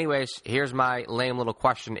now. Anyways, here's my lame little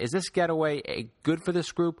question. Is this getaway good for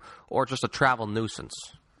this group or just a travel nuisance?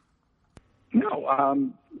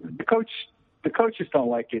 No, the coaches don't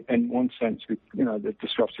like it in one sense, that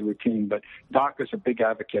disrupts the routine, but Doc is a big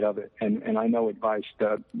advocate of it, and I know advised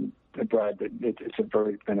Brad that it's a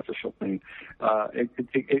very beneficial thing.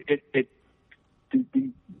 The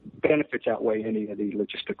benefits outweigh any of the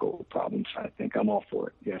logistical problems. I think I'm all for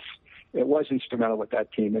it. Yes, it was instrumental with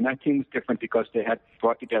that team, and that team was different because they had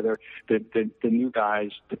brought together the new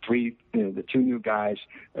guys, the two new guys,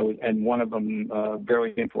 and one of them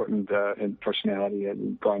very important in personality,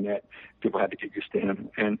 and Garnett. People had to get used to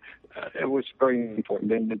him, and it was very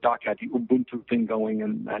important. Then the Doc had the Ubuntu thing going,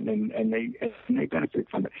 and they benefited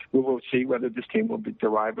from it. We will see whether this team will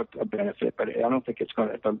derive a benefit, but I don't think it's going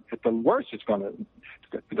to. At the worst,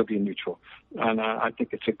 it'll be neutral, and I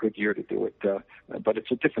think it's a good year to do it. But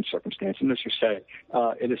it's a different circumstance, and as you say,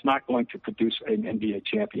 it is not going to produce an NBA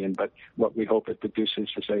champion. But what we hope it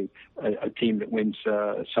produces is a team that wins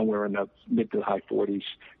somewhere in the mid to high 40s.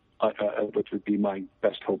 Which would be my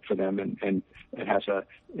best hope for them, and it has a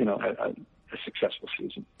successful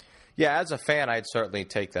season. Yeah, as a fan, I'd certainly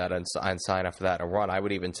take that and sign up for that and run. I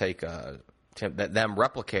would even take them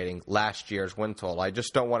replicating last year's win total. I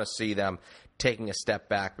just don't want to see them taking a step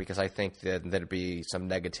back because I think that there'd be some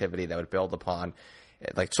negativity that would build upon.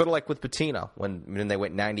 Sort of like with Pitino, when they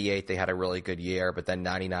went 98, they had a really good year, but then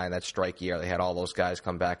 99, that strike year, they had all those guys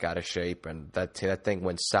come back out of shape, and that thing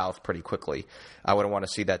went south pretty quickly. I wouldn't want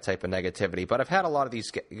to see that type of negativity. But I've had a lot of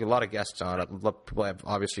guests on it. People have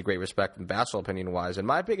obviously great respect from basketball opinion-wise, and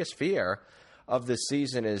my biggest fear of this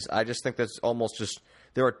season is I just think that's almost just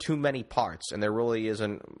there are too many parts, and there really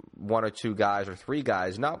isn't one or two guys or three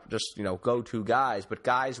guys, not just go-to guys, but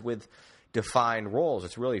guys with defined roles.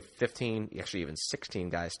 It's really 15, actually even 16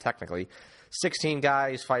 guys technically. 16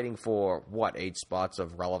 guys fighting for, 8 spots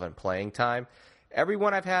of relevant playing time.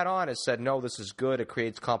 Everyone I've had on has said, no, this is good. It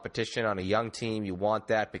creates competition on a young team. You want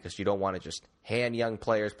that because you don't want to just hand young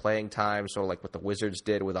players playing time, sort of like what the Wizards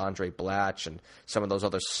did with Andre Blatch and some of those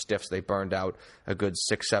other stiffs they burned out a good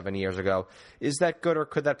 6-7 years ago. Is that good, or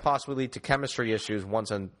could that possibly lead to chemistry issues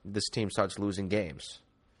once this team starts losing games?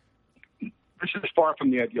 This is far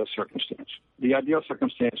from the ideal circumstance. The ideal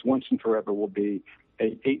circumstance, once and forever, will be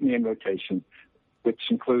an 8-man rotation, which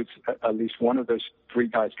includes at least one of those 3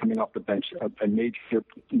 guys coming off the bench, a major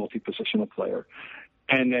multi-positional player,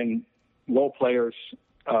 and then role players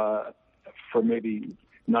for maybe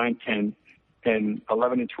 9, 10, and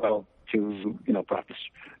 11 and 12 to practice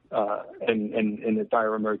and in a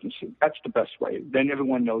dire emergency. That's the best way. Then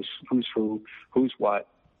everyone knows who's who, who's what.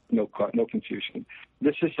 No confusion.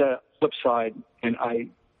 This is a flip side, and I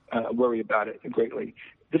worry about it greatly.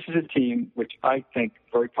 This is a team which I think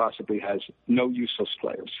very possibly has no useless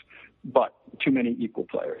players, but too many equal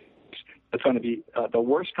players. It's going to be the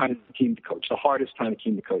worst kind of team to coach, the hardest kind of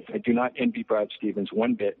team to coach. I do not envy Brad Stevens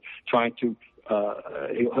one bit, trying to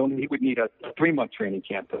he would need a 3-month training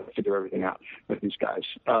camp to figure everything out with these guys.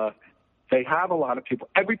 They have a lot of people.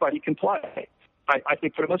 Everybody can play. I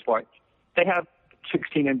think for the most part, they have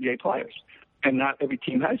 16 NBA players, and not every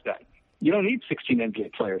team has that. You don't need 16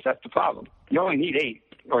 NBA players. That's the problem. You only need 8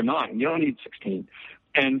 or 9. You don't need 16.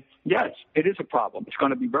 And yes, it is a problem. It's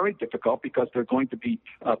going to be very difficult because there are going to be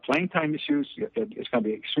playing time issues. It's going to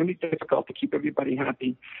be extremely difficult to keep everybody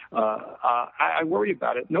happy. I worry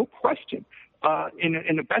about it, no question.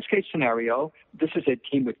 In the best case scenario, this is a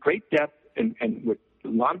team with great depth and with a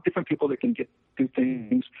lot of different people that can do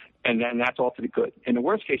things, and then that's all to the good. In the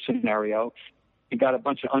worst case scenario, you got a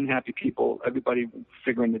bunch of unhappy people, everybody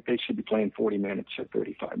figuring that they should be playing 40 minutes or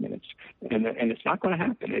 35 minutes. And it's not going to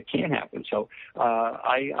happen. It can't happen. So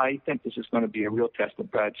I think this is going to be a real test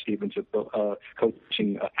of Brad Stevens'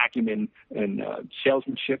 coaching acumen and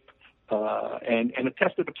salesmanship, and a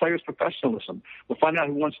test of the players' professionalism. We'll find out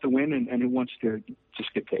who wants to win and who wants to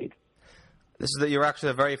just get paid. You're actually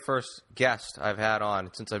the very first guest I've had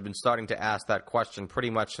on since I've been starting to ask that question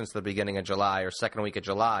pretty much since the beginning of July or second week of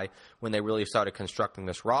July when they really started constructing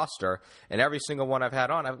this roster. And every single one I've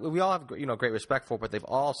had on, we all have great respect for, but they've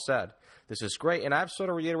all said this is great. And I'm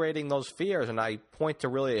sort of reiterating those fears, and I point to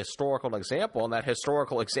really a historical example, and that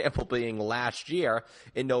historical example being last year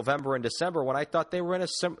in November and December when I thought they were in a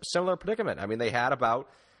similar predicament. I mean, they had about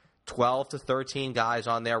 12 to 13 guys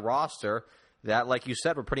on their roster that, like you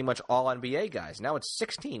said, were pretty much all NBA guys. Now it's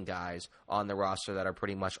 16 guys on the roster that are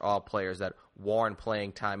pretty much all players that warrant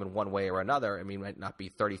playing time in one way or another. I mean, it might not be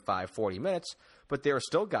 35, 40 minutes, but there are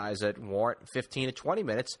still guys that warrant 15 to 20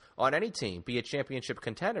 minutes on any team, be it championship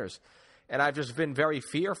contenders. And I've just been very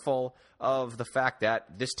fearful of the fact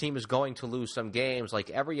that this team is going to lose some games like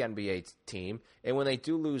every NBA team. And when they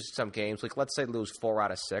do lose some games, like let's say lose 4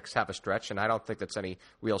 out of 6, have a stretch, and I don't think that's any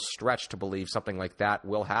real stretch to believe something like that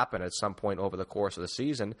will happen at some point over the course of the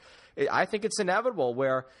season. I think it's inevitable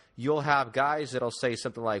where you'll have guys that'll say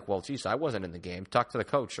something like, well, geez, I wasn't in the game. Talk to the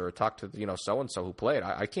coach or talk to, so-and-so who played.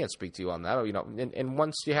 I can't speak to you on that. And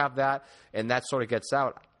once you have that and that sort of gets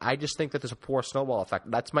out, I just think that there's a poor snowball effect.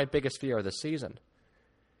 That's my biggest fear of the season.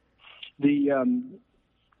 I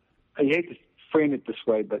hate to frame it this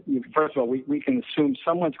way, but first of all, we can assume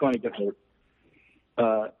someone's going to get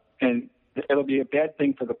hurt. And it'll be a bad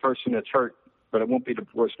thing for the person that's hurt, but it won't be the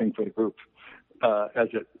worst thing for the group as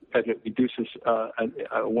it reduces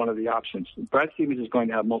one of the options. Brad Stevens is going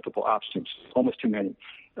to have multiple options, almost too many.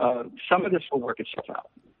 Some of this will work itself out.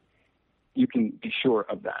 You can be sure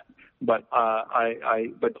of that, but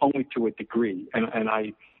but only to a degree. And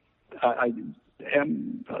I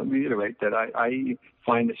reiterate that I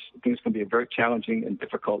find this thing is going to be a very challenging and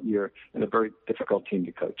difficult year and a very difficult team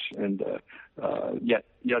to coach. And yet,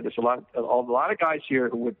 there's a lot of guys here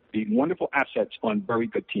who would be wonderful assets on very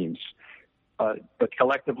good teams. But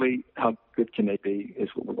collectively, how good can they be is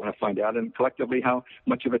what we're going to find out. And collectively, how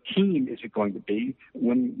much of a team is it going to be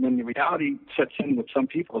when the reality sets in with some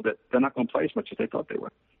people that they're not going to play as much as they thought they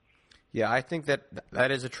were. Yeah, I think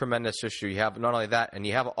that is a tremendous issue. You have not only that, and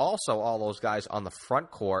you have also all those guys on the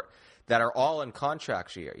front court that are all in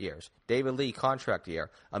contract years. David Lee, contract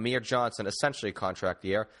year. Amir Johnson, essentially contract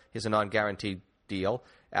year. He's a non-guaranteed deal,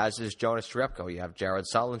 as is Jonas Jerebko. You have Jared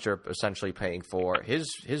Sullinger essentially paying for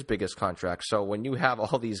his biggest contract. So when you have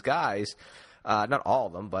all these guys, not all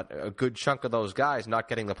of them, but a good chunk of those guys not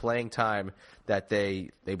getting the playing time that they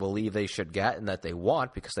believe they should get and that they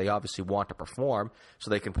want, because they obviously want to perform so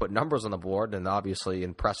they can put numbers on the board and obviously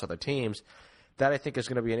impress other teams, that I think is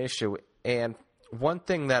going to be an issue. And one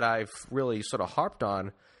thing that I've really sort of harped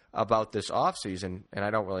on about this offseason, and I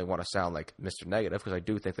don't really want to sound like Mr. Negative because I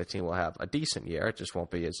do think the team will have a decent year. It just won't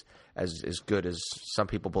be as good as some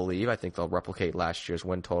people believe. I think they'll replicate last year's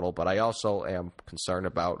win total, but I also am concerned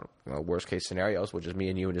about worst case scenarios, which is me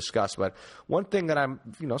and you discuss. But one thing that I'm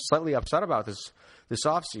slightly upset about this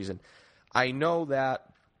offseason, I know that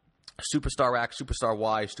Superstar X, Superstar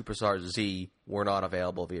Y, Superstar Z were not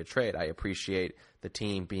available via trade. I appreciate the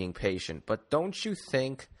team being patient, but don't you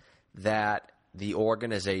think that the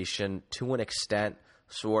organization, to an extent,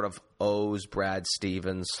 sort of owes Brad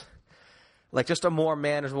Stevens like just a more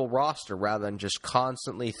manageable roster rather than just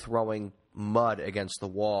constantly throwing mud against the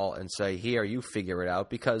wall and say, here, you figure it out?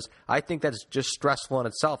 Because I think that's just stressful in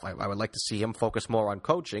itself. I would like to see him focus more on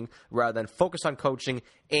coaching rather than focus on coaching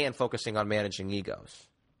and focusing on managing egos.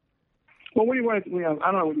 Well, what do you want?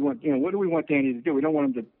 I don't know what you want. What do we want Danny to do? We don't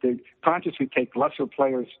want him to consciously take lesser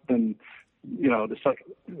players than. It's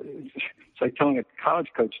like telling a college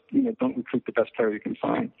coach, don't recruit the best player you can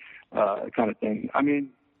find, kind of thing. I mean,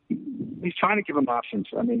 he's trying to give him options.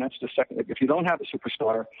 I mean, that's the second. If you don't have a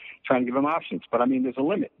superstar, trying to give him options. But I mean, there's a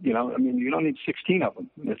limit. You don't need 16 of them.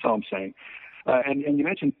 That's all I'm saying. And you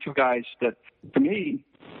mentioned two guys that, to me,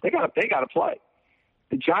 they got to play.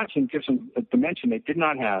 Johnson gives them a dimension they did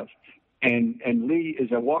not have, and Lee is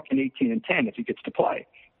a walk-in 18 and 10 if he gets to play.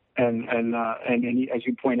 And he, as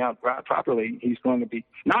you point out properly, he's going to be,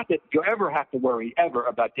 not that you ever have to worry ever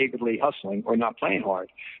about David Lee hustling or not playing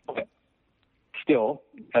hard, but still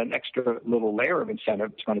an extra little layer of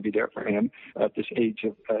incentive is going to be there for him at this age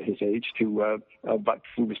of his age to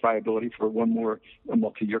prove his viability for one more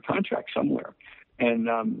multi-year contract somewhere. And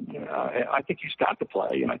I think he's got to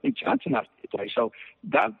play, and I think Johnson has to play. So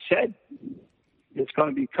that said, it's going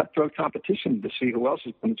to be cutthroat competition to see who else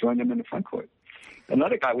is going to join them in the front court.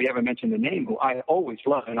 Another guy we haven't mentioned the name, who I always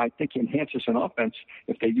love, and I think he enhances an offense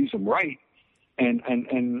if they use him right. And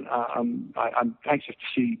I'm anxious to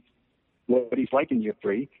see what he's like in year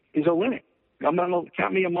 3. Is Olynyk.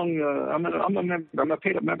 Count me among. I'm a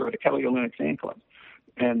paid-up member of the Kelly Olynyk fan club,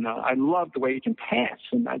 and I love the way he can pass,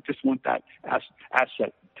 and I just want that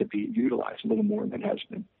asset to be utilized a little more than it has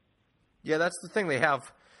been. Yeah, that's the thing they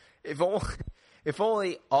have. If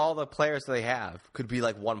only all the players they have could be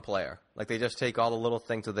like one player. Like they just take all the little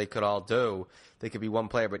things that they could all do. They could be one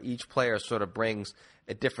player, but each player sort of brings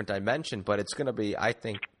a different dimension. But it's going to be, I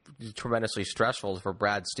think, tremendously stressful for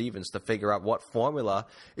Brad Stevens to figure out what formula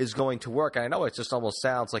is going to work. And I know it just almost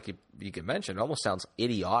sounds like you can mention, it almost sounds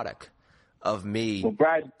idiotic of me. Well,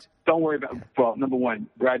 Brad, don't worry about, well, number one,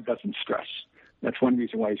 Brad doesn't stress. That's one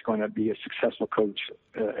reason why he's going to be a successful coach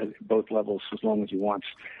at both levels as long as he wants.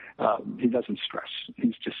 He doesn't stress.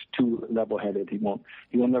 He's just too level-headed. He will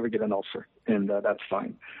never get an ulcer, and that's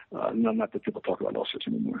fine. Not that people talk about ulcers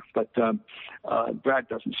anymore, but Brad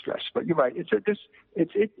doesn't stress. But you're right.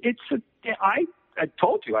 I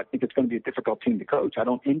told you I think it's going to be a difficult team to coach. I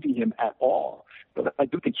don't envy him at all, but I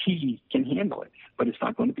do think he can handle it. But it's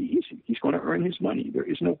not going to be easy. He's going to earn his money. There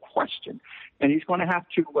is no question, and he's going to have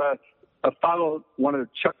to follow one of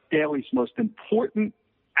Chuck Daly's most important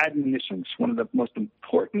admonitions, one of the most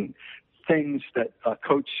important things that a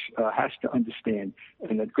coach has to understand.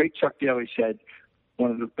 And the great Chuck Daly said,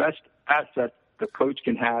 one of the best assets the coach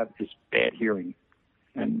can have is bad hearing.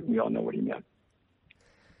 And we all know what he meant.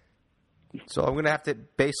 So I'm going to have to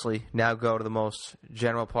basically now go to the most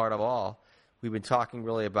general part of all. We've been talking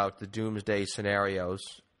really about the doomsday scenarios.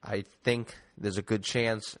 I think there's a good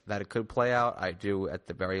chance that it could play out. I do, at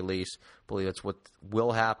the very least, believe it's what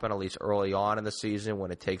will happen, at least early on in the season, when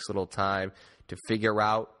it takes a little time to figure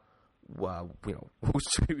out,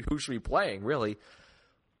 who should be playing. Really,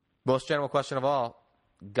 most general question of all,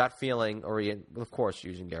 gut feeling, or of course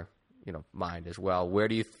using your mind as well. Where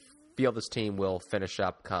do you feel this team will finish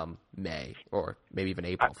up come May, or maybe even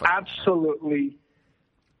April? I absolutely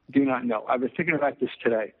do not know. I was thinking about this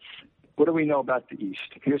today. What do we know about the East?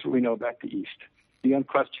 Here's what we know about the East. The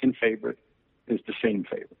unquestioned favorite is the same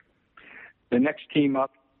favorite. The next team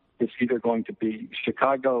up is either going to be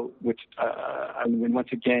Chicago, which, once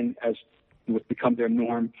again, as would become their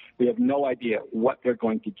norm, we have no idea what they're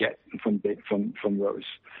going to get from Rose.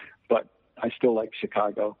 But I still like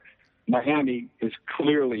Chicago. Miami is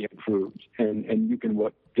clearly improved, and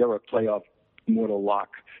they're a playoff mortal lock.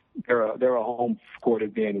 They're a home court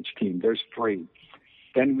advantage team. There's 3.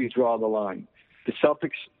 Then we draw the line. The Celtics,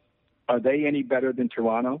 are they any better than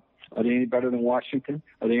Toronto? Are they any better than Washington?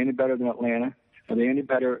 Are they any better than Atlanta? Are they any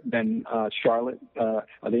better than Charlotte? Are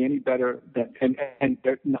they any better than – and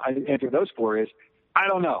the answer to those 4 is, I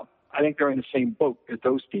don't know. I think they're in the same boat as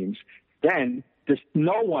those teams. Then there's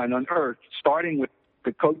no one on earth, starting with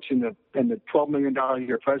the coach and the $12 million a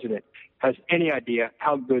year president, has any idea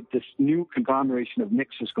how good this new conglomeration of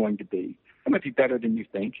Knicks is going to be. It might be better than you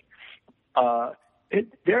think. I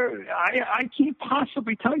can't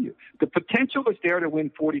possibly tell you. The potential is there to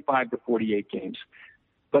win 45 to 48 games.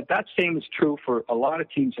 But that same is true for a lot of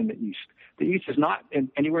teams in the East. The East is not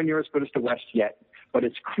anywhere near as good as the West yet, but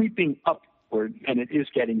it's creeping upward, and it is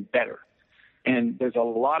getting better. And there's a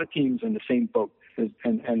lot of teams in the same boat.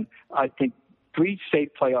 And I think 3 safe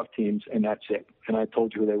playoff teams, and that's it. And I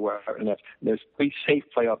told you who they were. And there's 3 safe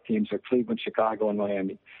playoff teams: are Cleveland, Chicago, and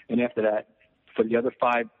Miami. And after that, for the other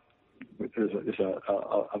 5, there's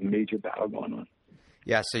a major battle going on.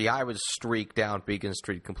 Yeah, see, I would streak down Beacon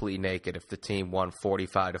Street completely naked if the team won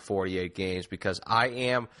 45 to 48 games, because I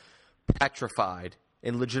am petrified,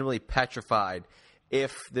 and legitimately petrified,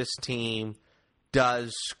 if this team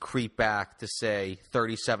does creep back to, say,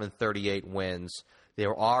 37, 38 wins.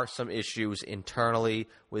 There are some issues internally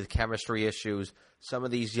with chemistry issues. Some of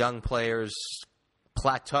these young players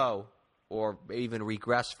plateau or even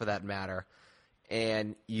regress for that matter.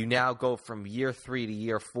 And you now go from year 3 to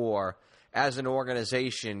year 4. As an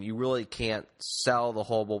organization, you really can't sell the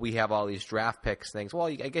whole, well, we have all these draft picks things. Well,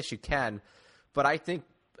 I guess you can. But I think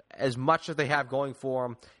as much as they have going for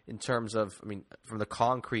them in terms of, I mean, from the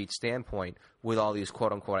concrete standpoint, with all these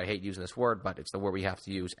quote-unquote, I hate using this word, but it's the word we have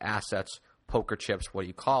to use, assets, poker chips, what do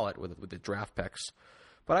you call it, with the draft picks.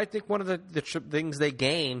 But I think one of the things they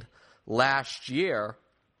gained last year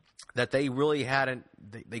that they really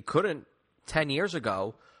they couldn't 10 years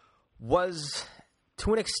ago was,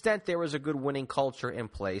 to an extent, there was a good winning culture in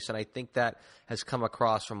place, and I think that has come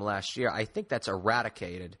across from last year. I think that's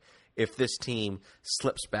eradicated if this team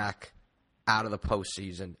slips back out of the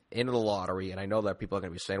postseason, into the lottery, and I know that people are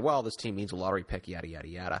going to be saying, well, this team needs a lottery pick, yada, yada,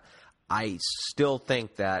 yada. I still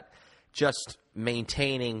think that just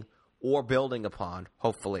maintaining or building upon,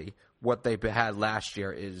 hopefully, what they had last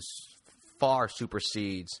year is far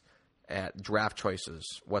supersedes at draft choices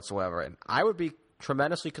whatsoever. And I would be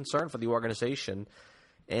tremendously concerned for the organization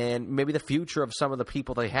and maybe the future of some of the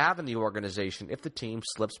people they have in the organization if the team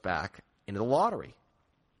slips back into the lottery.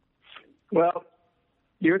 Well,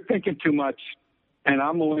 you're thinking too much, and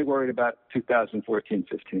I'm only worried about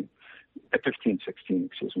 2014-15. 15-16,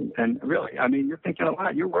 excuse me. And really, I mean, you're thinking a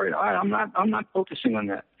lot. You're worried. I'm not focusing on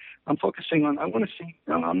that. I'm focusing on, I want to see,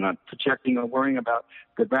 I'm not projecting or worrying about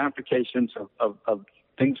the ramifications of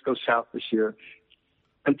things go south this year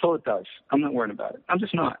until it does. I'm not worried about it. I'm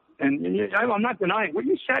just not. And I'm not denying what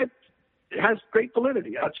you said. It has great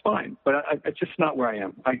validity. That's fine. But it's just not where I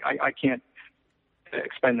am. I can't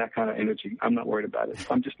expend that kind of energy. I'm not worried about it.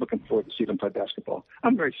 I'm just looking forward to see them play basketball.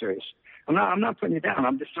 I'm very serious. I'm not putting you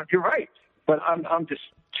down. You're right. But I'm just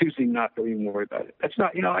choosing not to even worry about it. That's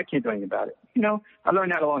not, I can't do anything about it. I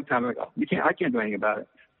learned that a long time ago. I can't do anything about it.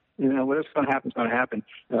 Whatever's going to happen is going to happen.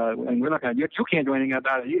 And we're not going to, you can't do anything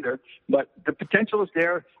about it either. But the potential is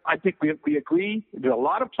there. I think we agree. There are a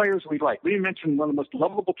lot of players we like. We didn't mention one of the most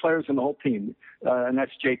lovable players in the whole team, and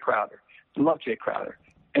that's Jay Crowder. I love Jay Crowder.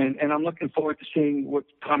 And I'm looking forward to seeing what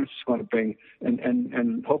Thomas is going to bring,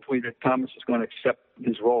 and hopefully that Thomas is going to accept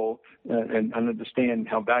his role and understand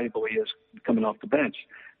how valuable he is coming off the bench.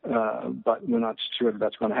 But we're not sure that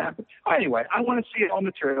that's going to happen. Anyway, I want to see it all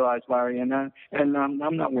materialize, Larry, and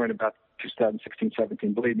I'm not worried about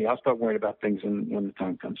 2016-17. Believe me, I'll start worrying about things when the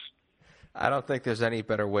time comes. I don't think there's any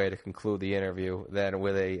better way to conclude the interview than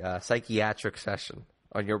with a psychiatric session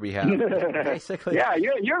on your behalf. Basically. Yeah,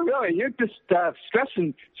 you're just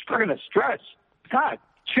stressing, struggling to stress. God,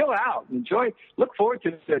 chill out, enjoy, look forward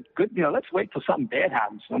to the good. Let's wait till something bad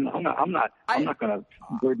happens. I'm not going to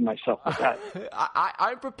burden myself with that.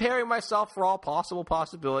 I'm preparing myself for all possible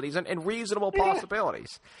possibilities and reasonable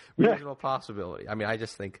possibilities. Reasonable possibility. I mean, I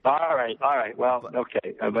just think. All right. Well,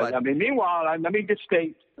 okay. But I mean, meanwhile, let me just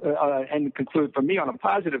state and conclude for me on a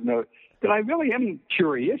positive note that I really am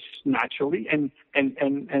curious, naturally, and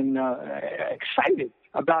excited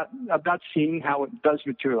about seeing how it does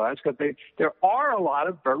materialize, because there are a lot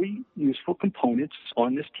of very useful components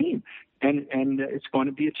on this team, and it's going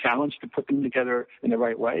to be a challenge to put them together in the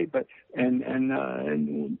right way. But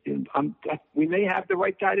we may have the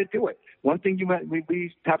right guy to do it. One thing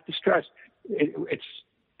we have to stress: it's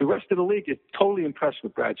the rest of the league is totally impressed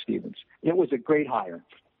with Brad Stevens. It was a great hire,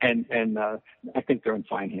 and I think they're in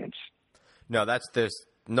fine hands. No, there's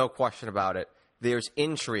no question about it. There's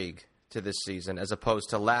intrigue to this season as opposed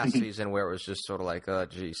to last season where it was just sort of like, oh,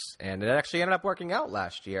 geez. And it actually ended up working out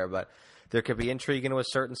last year, but there could be intrigue into a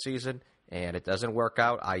certain season, and it doesn't work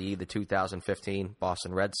out, i.e. the 2015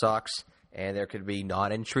 Boston Red Sox. and there could be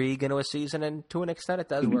non-intrigue into a season, and to an extent it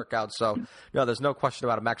does work out. So, no, there's no question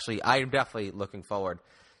about it. I'm definitely looking forward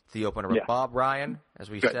to the opener. Yeah. Bob Ryan, as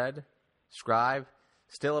we said, Scribe,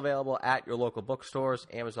 still available at your local bookstores,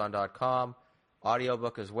 Amazon.com.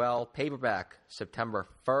 Audiobook as well. Paperback, September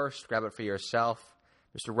 1st. Grab it for yourself.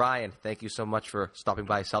 Mr. Ryan, thank you so much for stopping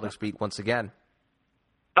by Celtics Beat once again.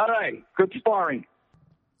 All right. Good sparring.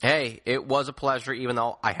 Hey, it was a pleasure, even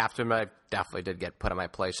though I have to admit I definitely did get put in my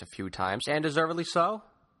place a few times, and deservedly so.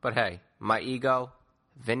 But hey, my ego,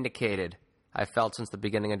 vindicated. I felt since the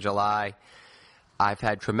beginning of July. I've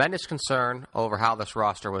had tremendous concern over how this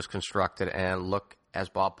roster was constructed, and look, as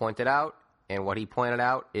Bob pointed out, and what he pointed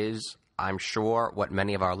out is, I'm sure, what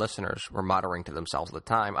many of our listeners were muttering to themselves at the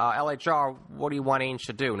time. LHR, what do you want Ainge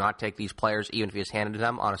to do? Not take these players, even if he has handed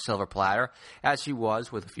them on a silver platter, as he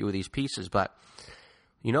was with a few of these pieces. But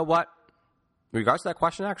you know what? In regards to that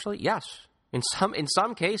question, actually, yes. In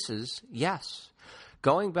some cases, yes.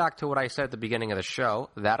 Going back to what I said at the beginning of the show,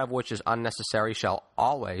 that of which is unnecessary shall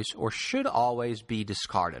always or should always be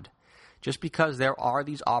discarded. Just because there are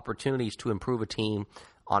these opportunities to improve a team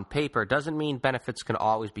on paper doesn't mean benefits can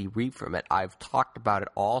always be reaped from it. I've talked about it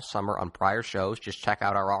all summer on prior shows. Just check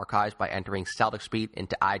out our archives by entering Celtics Beat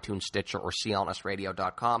into iTunes, Stitcher, or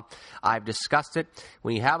CLNSradio.com. I've discussed it.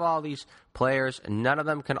 When you have all these players, none of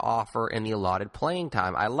them can offer in the allotted playing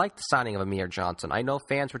time. I like the signing of Amir Johnson. I know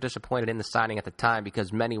fans were disappointed in the signing at the time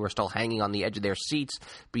because many were still hanging on the edge of their seats,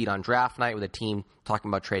 beat on draft night with a team talking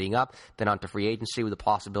about trading up, then onto free agency with the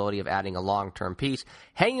possibility of adding a long-term piece,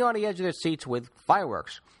 hanging on the edge of their seats with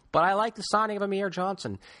fireworks. But I like the signing of Amir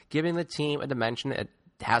Johnson, giving the team a dimension it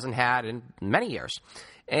hasn't had in many years.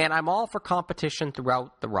 And I'm all for competition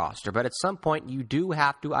throughout the roster, but at some point you do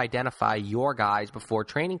have to identify your guys before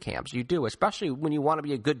training camps. You do, especially when you want to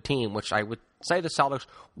be a good team, which I would say the Celtics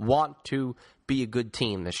want to be a good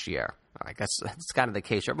team this year. I guess that's kind of the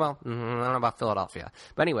case. Well, I don't know about Philadelphia.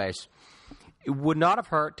 But anyways, it would not have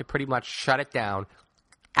hurt to pretty much shut it down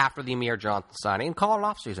after the Amir Johnson signing and call it an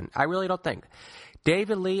offseason. I really don't think.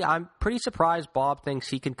 David Lee, I'm pretty surprised Bob thinks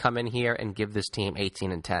he can come in here and give this team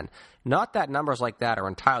 18-10. Not that numbers like that are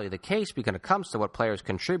entirely the case when it comes to what players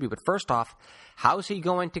contribute, but first off, how's he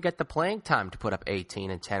going to get the playing time to put up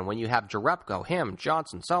 18-10 when you have Jerebko, him,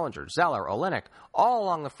 Johnson, Sullinger, Zeller, Olynyk, all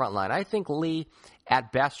along the front line? I think Lee,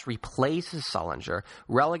 at best, replaces Sullinger,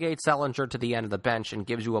 relegates Sullinger to the end of the bench, and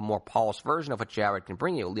gives you a more polished version of what Jared can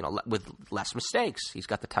bring you, with less mistakes. He's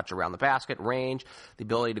got the touch around the basket, range, the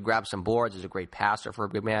ability to grab some boards. He's a great passer for a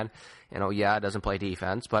big man. Doesn't play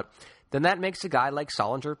defense, but then that makes a guy like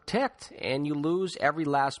Sullinger ticked, and you lose every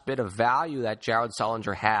last bit of value that Jared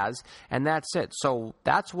Sullinger has, and that's it. So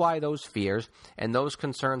that's why those fears and those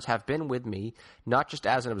concerns have been with me, not just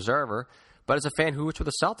as an observer, but as a fan who roots for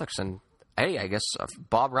the Celtics. And hey, I guess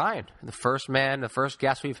Bob Ryan, the first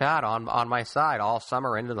guest we've had on my side all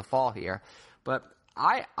summer into the fall here. But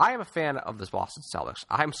I am a fan of the Boston Celtics.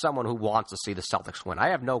 I'm someone who wants to see the Celtics win. I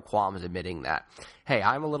have no qualms admitting that. Hey,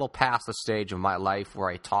 I'm a little past the stage of my life where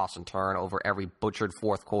I toss and turn over every butchered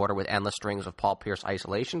fourth quarter with endless strings of Paul Pierce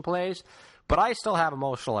isolation plays, but I still have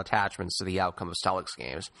emotional attachments to the outcome of Celtics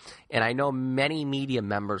games. And I know many media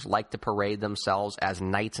members like to parade themselves as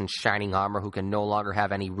knights in shining armor who can no longer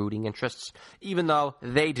have any rooting interests, even though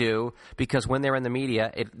they do, because when they're in the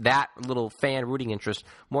media, that little fan rooting interest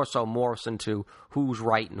more so morphs into who's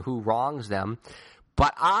right and who wrongs them.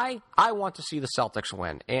 But I want to see the Celtics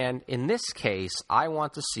win. And in this case, I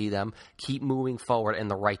want to see them keep moving forward in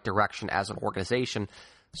the right direction as an organization,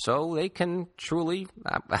 so they can truly,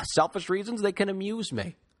 selfish reasons, they can amuse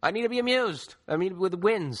me. I need to be amused. With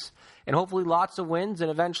wins. And hopefully lots of wins, and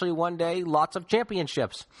eventually one day lots of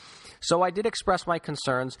championships. So I did express my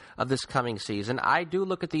concerns of this coming season. I do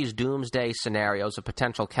look at these doomsday scenarios of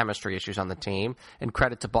potential chemistry issues on the team, and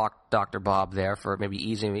credit to Dr. Bob there for maybe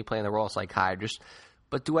easing me playing the role of psychiatrist.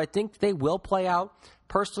 But do I think they will play out?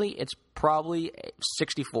 Personally, it's probably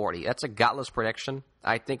 60-40. That's a gutless prediction.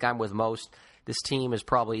 I think I'm with most. This team is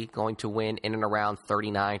probably going to win in and around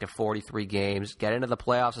 39 to 43 games, get into the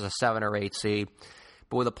playoffs as a 7 or 8 seed,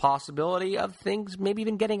 but with a possibility of things maybe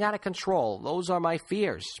even getting out of control. Those are my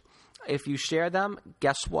fears. If you share them,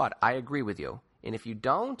 guess what? I agree with you. And if you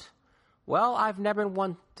don't, well, I've never been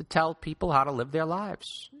one to tell people how to live their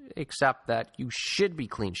lives, except that you should be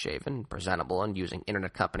clean-shaven, presentable, and using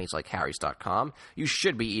internet companies like Harrys.com. You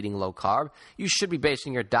should be eating low-carb. You should be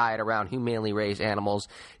basing your diet around humanely raised animals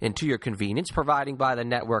and to your convenience, providing by the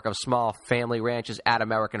network of small family ranches at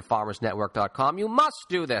AmericanFarmersNetwork.com. You must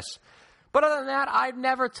do this. But other than that, I'd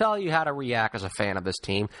never tell you how to react as a fan of this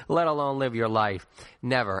team, let alone live your life.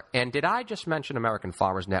 Never. And did I just mention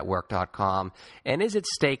AmericanFarmersNetwork.com? And is it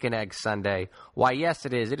Steak and Egg Sunday? Why, yes,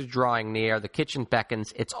 it is. It is drawing near. The kitchen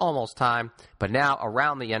beckons. It's almost time. But now,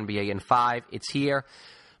 around the NBA in 5, it's here.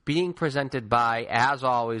 Being presented by, as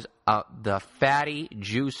always, the fatty,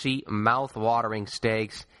 juicy, mouth-watering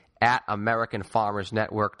steaks at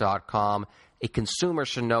AmericanFarmersNetwork.com. A consumer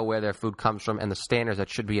should know where their food comes from and the standards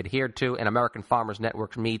that should be adhered to. And American Farmers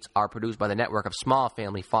Network meats are produced by the network of small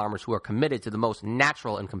family farmers who are committed to the most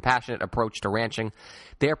natural and compassionate approach to ranching.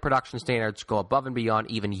 Their production standards go above and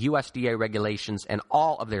beyond even USDA regulations, and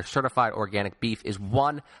all of their certified organic beef is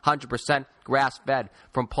 100% grass-fed,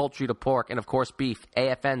 from poultry to pork, and of course beef.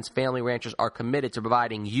 AFN's family ranchers are committed to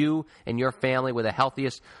providing you and your family with the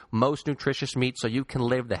healthiest, most nutritious meat so you can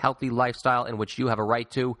live the healthy lifestyle in which you have a right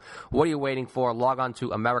to. What are you waiting for? Log on to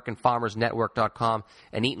AmericanFarmersNetwork.com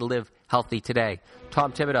and eat and live healthy today.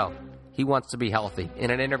 Tom Thibodeau, he wants to be healthy.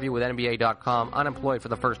 In an interview with NBA.com, unemployed for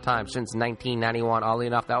the first time since 1991. Oddly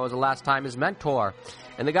enough, that was the last time his mentor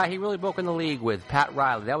and the guy he really broke in the league with, Pat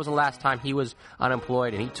Riley, that was the last time he was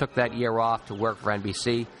unemployed, and he took that year off to work for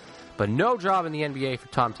NBC. But no job in the NBA for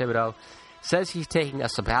Tom Thibodeau. Says he's taking a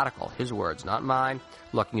sabbatical. His words, not mine.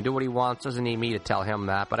 Look, he can do what he wants. Doesn't need me to tell him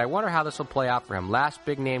that. But I wonder how this will play out for him. Last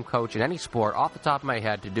big-name coach in any sport, off the top of my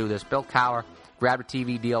head, to do this. Bill Cowher grabbed a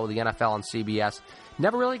TV deal with the NFL and CBS.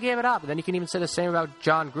 Never really gave it up. And then you can even say the same about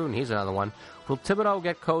John Gruden. He's another one. Will Thibodeau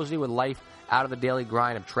get cozy with life out of the daily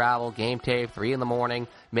grind of travel, game tape, 3 in the morning,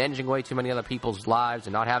 managing way too many other people's lives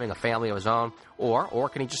and not having a family of his own? Or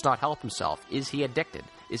can he just not help himself? Is he addicted?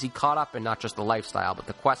 Is he caught up in not just the lifestyle, but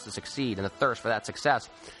the quest to succeed and the thirst for that success?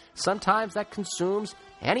 Sometimes that consumes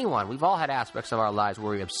anyone. We've all had aspects of our lives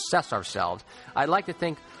where we obsess ourselves. I'd like to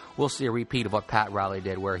think we'll see a repeat of what Pat Riley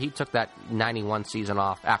did, where he took that 91 season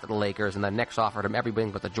off after the Lakers, and the Knicks offered him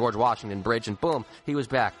everything but the George Washington Bridge, and boom, he was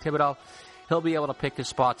back. Thibodeau, he'll be able to pick his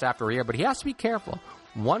spots after a year, but he has to be careful.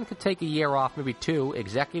 One could take a year off, maybe 2.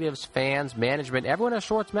 Executives, fans, management, everyone has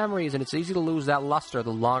short memories, and it's easy to lose that luster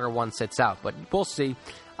the longer one sits out. But we'll see.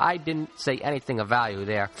 I didn't say anything of value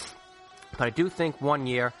there. But I do think 1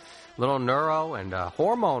 year, little neuro and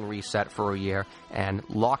hormone reset for a year, and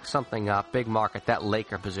lock something up, big market, that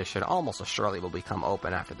Laker position almost assuredly will become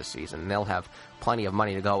open after the season. And they'll have plenty of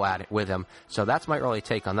money to go at it with him. So that's my early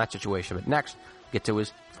take on that situation. But next, get to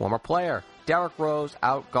his former player. Derrick Rose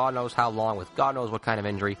out God knows how long with God knows what kind of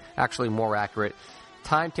injury. Actually more accurate.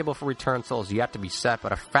 Timetable for return still is yet to be set,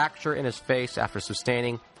 but a fracture in his face after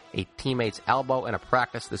sustaining a teammate's elbow in a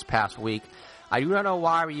practice this past week. I do not know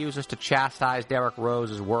why we use this to chastise Derrick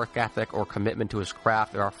Rose's work ethic or commitment to his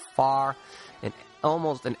craft. There are far and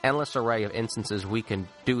almost an endless array of instances we can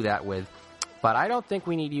do that with. But I don't think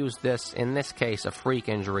we need to use this, in this case, a freak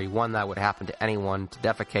injury, one that would happen to anyone, to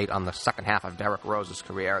defecate on the second half of Derrick Rose's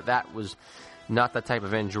career. That was not the type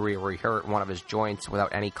of injury where he hurt one of his joints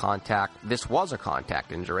without any contact. This was a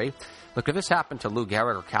contact injury. Look, if this happened to Lou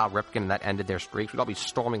Gehrig or Cal Ripken and that ended their streaks, we'd all be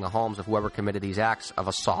storming the homes of whoever committed these acts of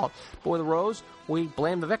assault. But with Rose, we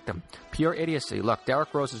blame the victim. Pure idiocy. Look,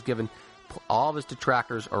 Derrick Rose has given all of his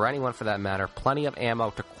detractors, or anyone for that matter, plenty of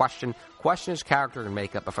ammo to question his character and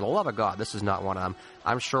makeup. But for the love of God, this is not one of them.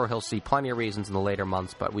 I'm sure he'll see plenty of reasons in the later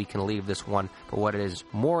months, but we can leave this one for what it is.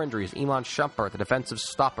 More injuries. Iman Shumpert, the defensive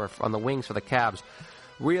stopper on the wings for the Cavs.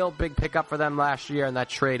 Real big pickup for them last year in that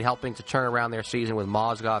trade, helping to turn around their season with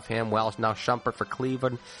Mozgov, him, Wells, now Shumpert for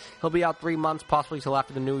Cleveland. He'll be out 3 months, possibly till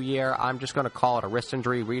after the new year. I'm just going to call it a wrist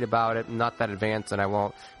injury, read about it. Not that advanced, and I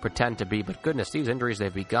won't pretend to be. But goodness, these injuries,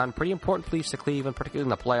 they've begun. Pretty important piece to Cleveland, particularly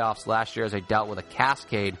in the playoffs last year as they dealt with a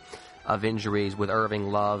cascade of injuries with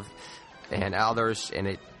Irving, Love, and others. And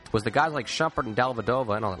it was the guys like Shumpert and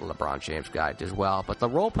Dellavedova, and a LeBron James guy as well. But the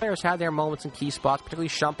role players had their moments in key spots, particularly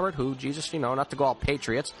Shumpert, who, Jesus, not to go all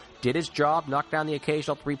Patriots, did his job, knocked down the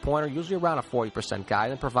occasional three-pointer, usually around a 40% guy,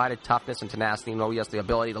 then provided toughness and tenacity, he has the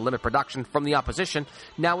ability to limit production from the opposition.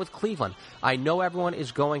 Now with Cleveland, I know everyone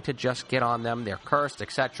is going to just get on them. They're cursed,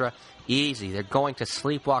 etc. Easy. They're going to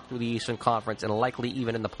sleepwalk through the Eastern Conference and likely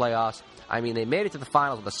even in the playoffs. I mean, they made it to the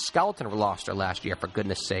finals with a skeleton roster last year, for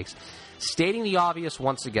goodness sakes. Stating the obvious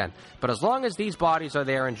once again, but as long as these bodies are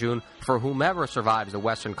there in June for whomever survives the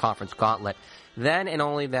Western Conference gauntlet, then and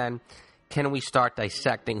only then can we start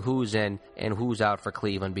dissecting who's in and who's out for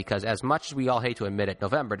Cleveland, because as much as we all hate to admit it,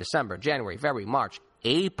 November, December, January, February, March,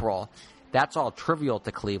 April, that's all trivial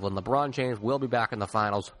to Cleveland. LeBron James will be back in the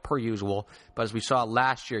finals, per usual, but as we saw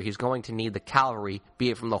last year, he's going to need the cavalry,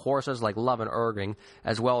 be it from the horses like Love and Irving,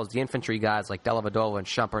 as well as the infantry guys like Dellavedova and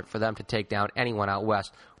Shumpert, for them to take down anyone out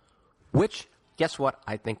west. Which, guess what?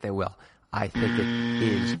 I think they will. I think it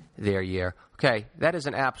is their year. Okay, that is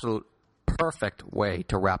an absolute perfect way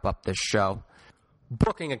to wrap up this show.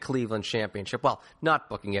 Booking a Cleveland championship. Well, not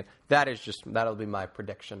booking it. That'll be my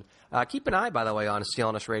prediction. Keep an eye, by the way, on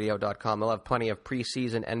CLNSradio.com. They'll have plenty of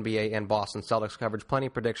preseason NBA and Boston Celtics coverage, plenty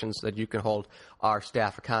of predictions that you can hold our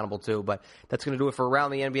staff accountable to. But that's going to do it for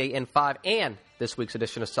Around the NBA in 5 and this week's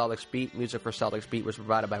edition of Celtics Beat. Music for Celtics Beat was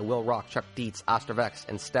provided by Will Rock, Chuck Dietz, Ostervex,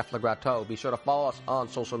 and Steph Legrateau. Be sure to follow us on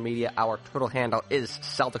social media. Our Twitter handle is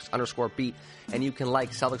Celtics_Beat, and you can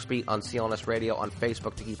like Celtics Beat on CLNS Radio on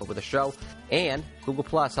Facebook to keep up with the show, and Google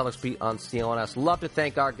Plus Celtics Beat on CLNS. Love to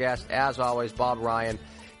thank our guest, as always, Bob Ryan.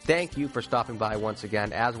 Thank you for stopping by once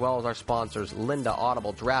again, as well as our sponsors, Lynda,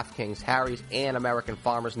 Audible, DraftKings, Harry's, and American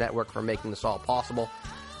Farmers Network for making this all possible.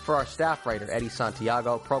 For our staff writer, Eddie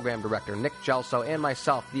Santiago, program director, Nick Gelso, and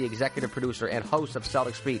myself, the executive producer and host of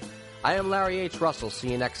Celtics Beat, I am Larry H. Russell.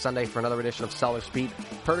 See you next Sunday for another edition of Celtics Beat,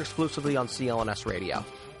 heard exclusively on CLNS Radio.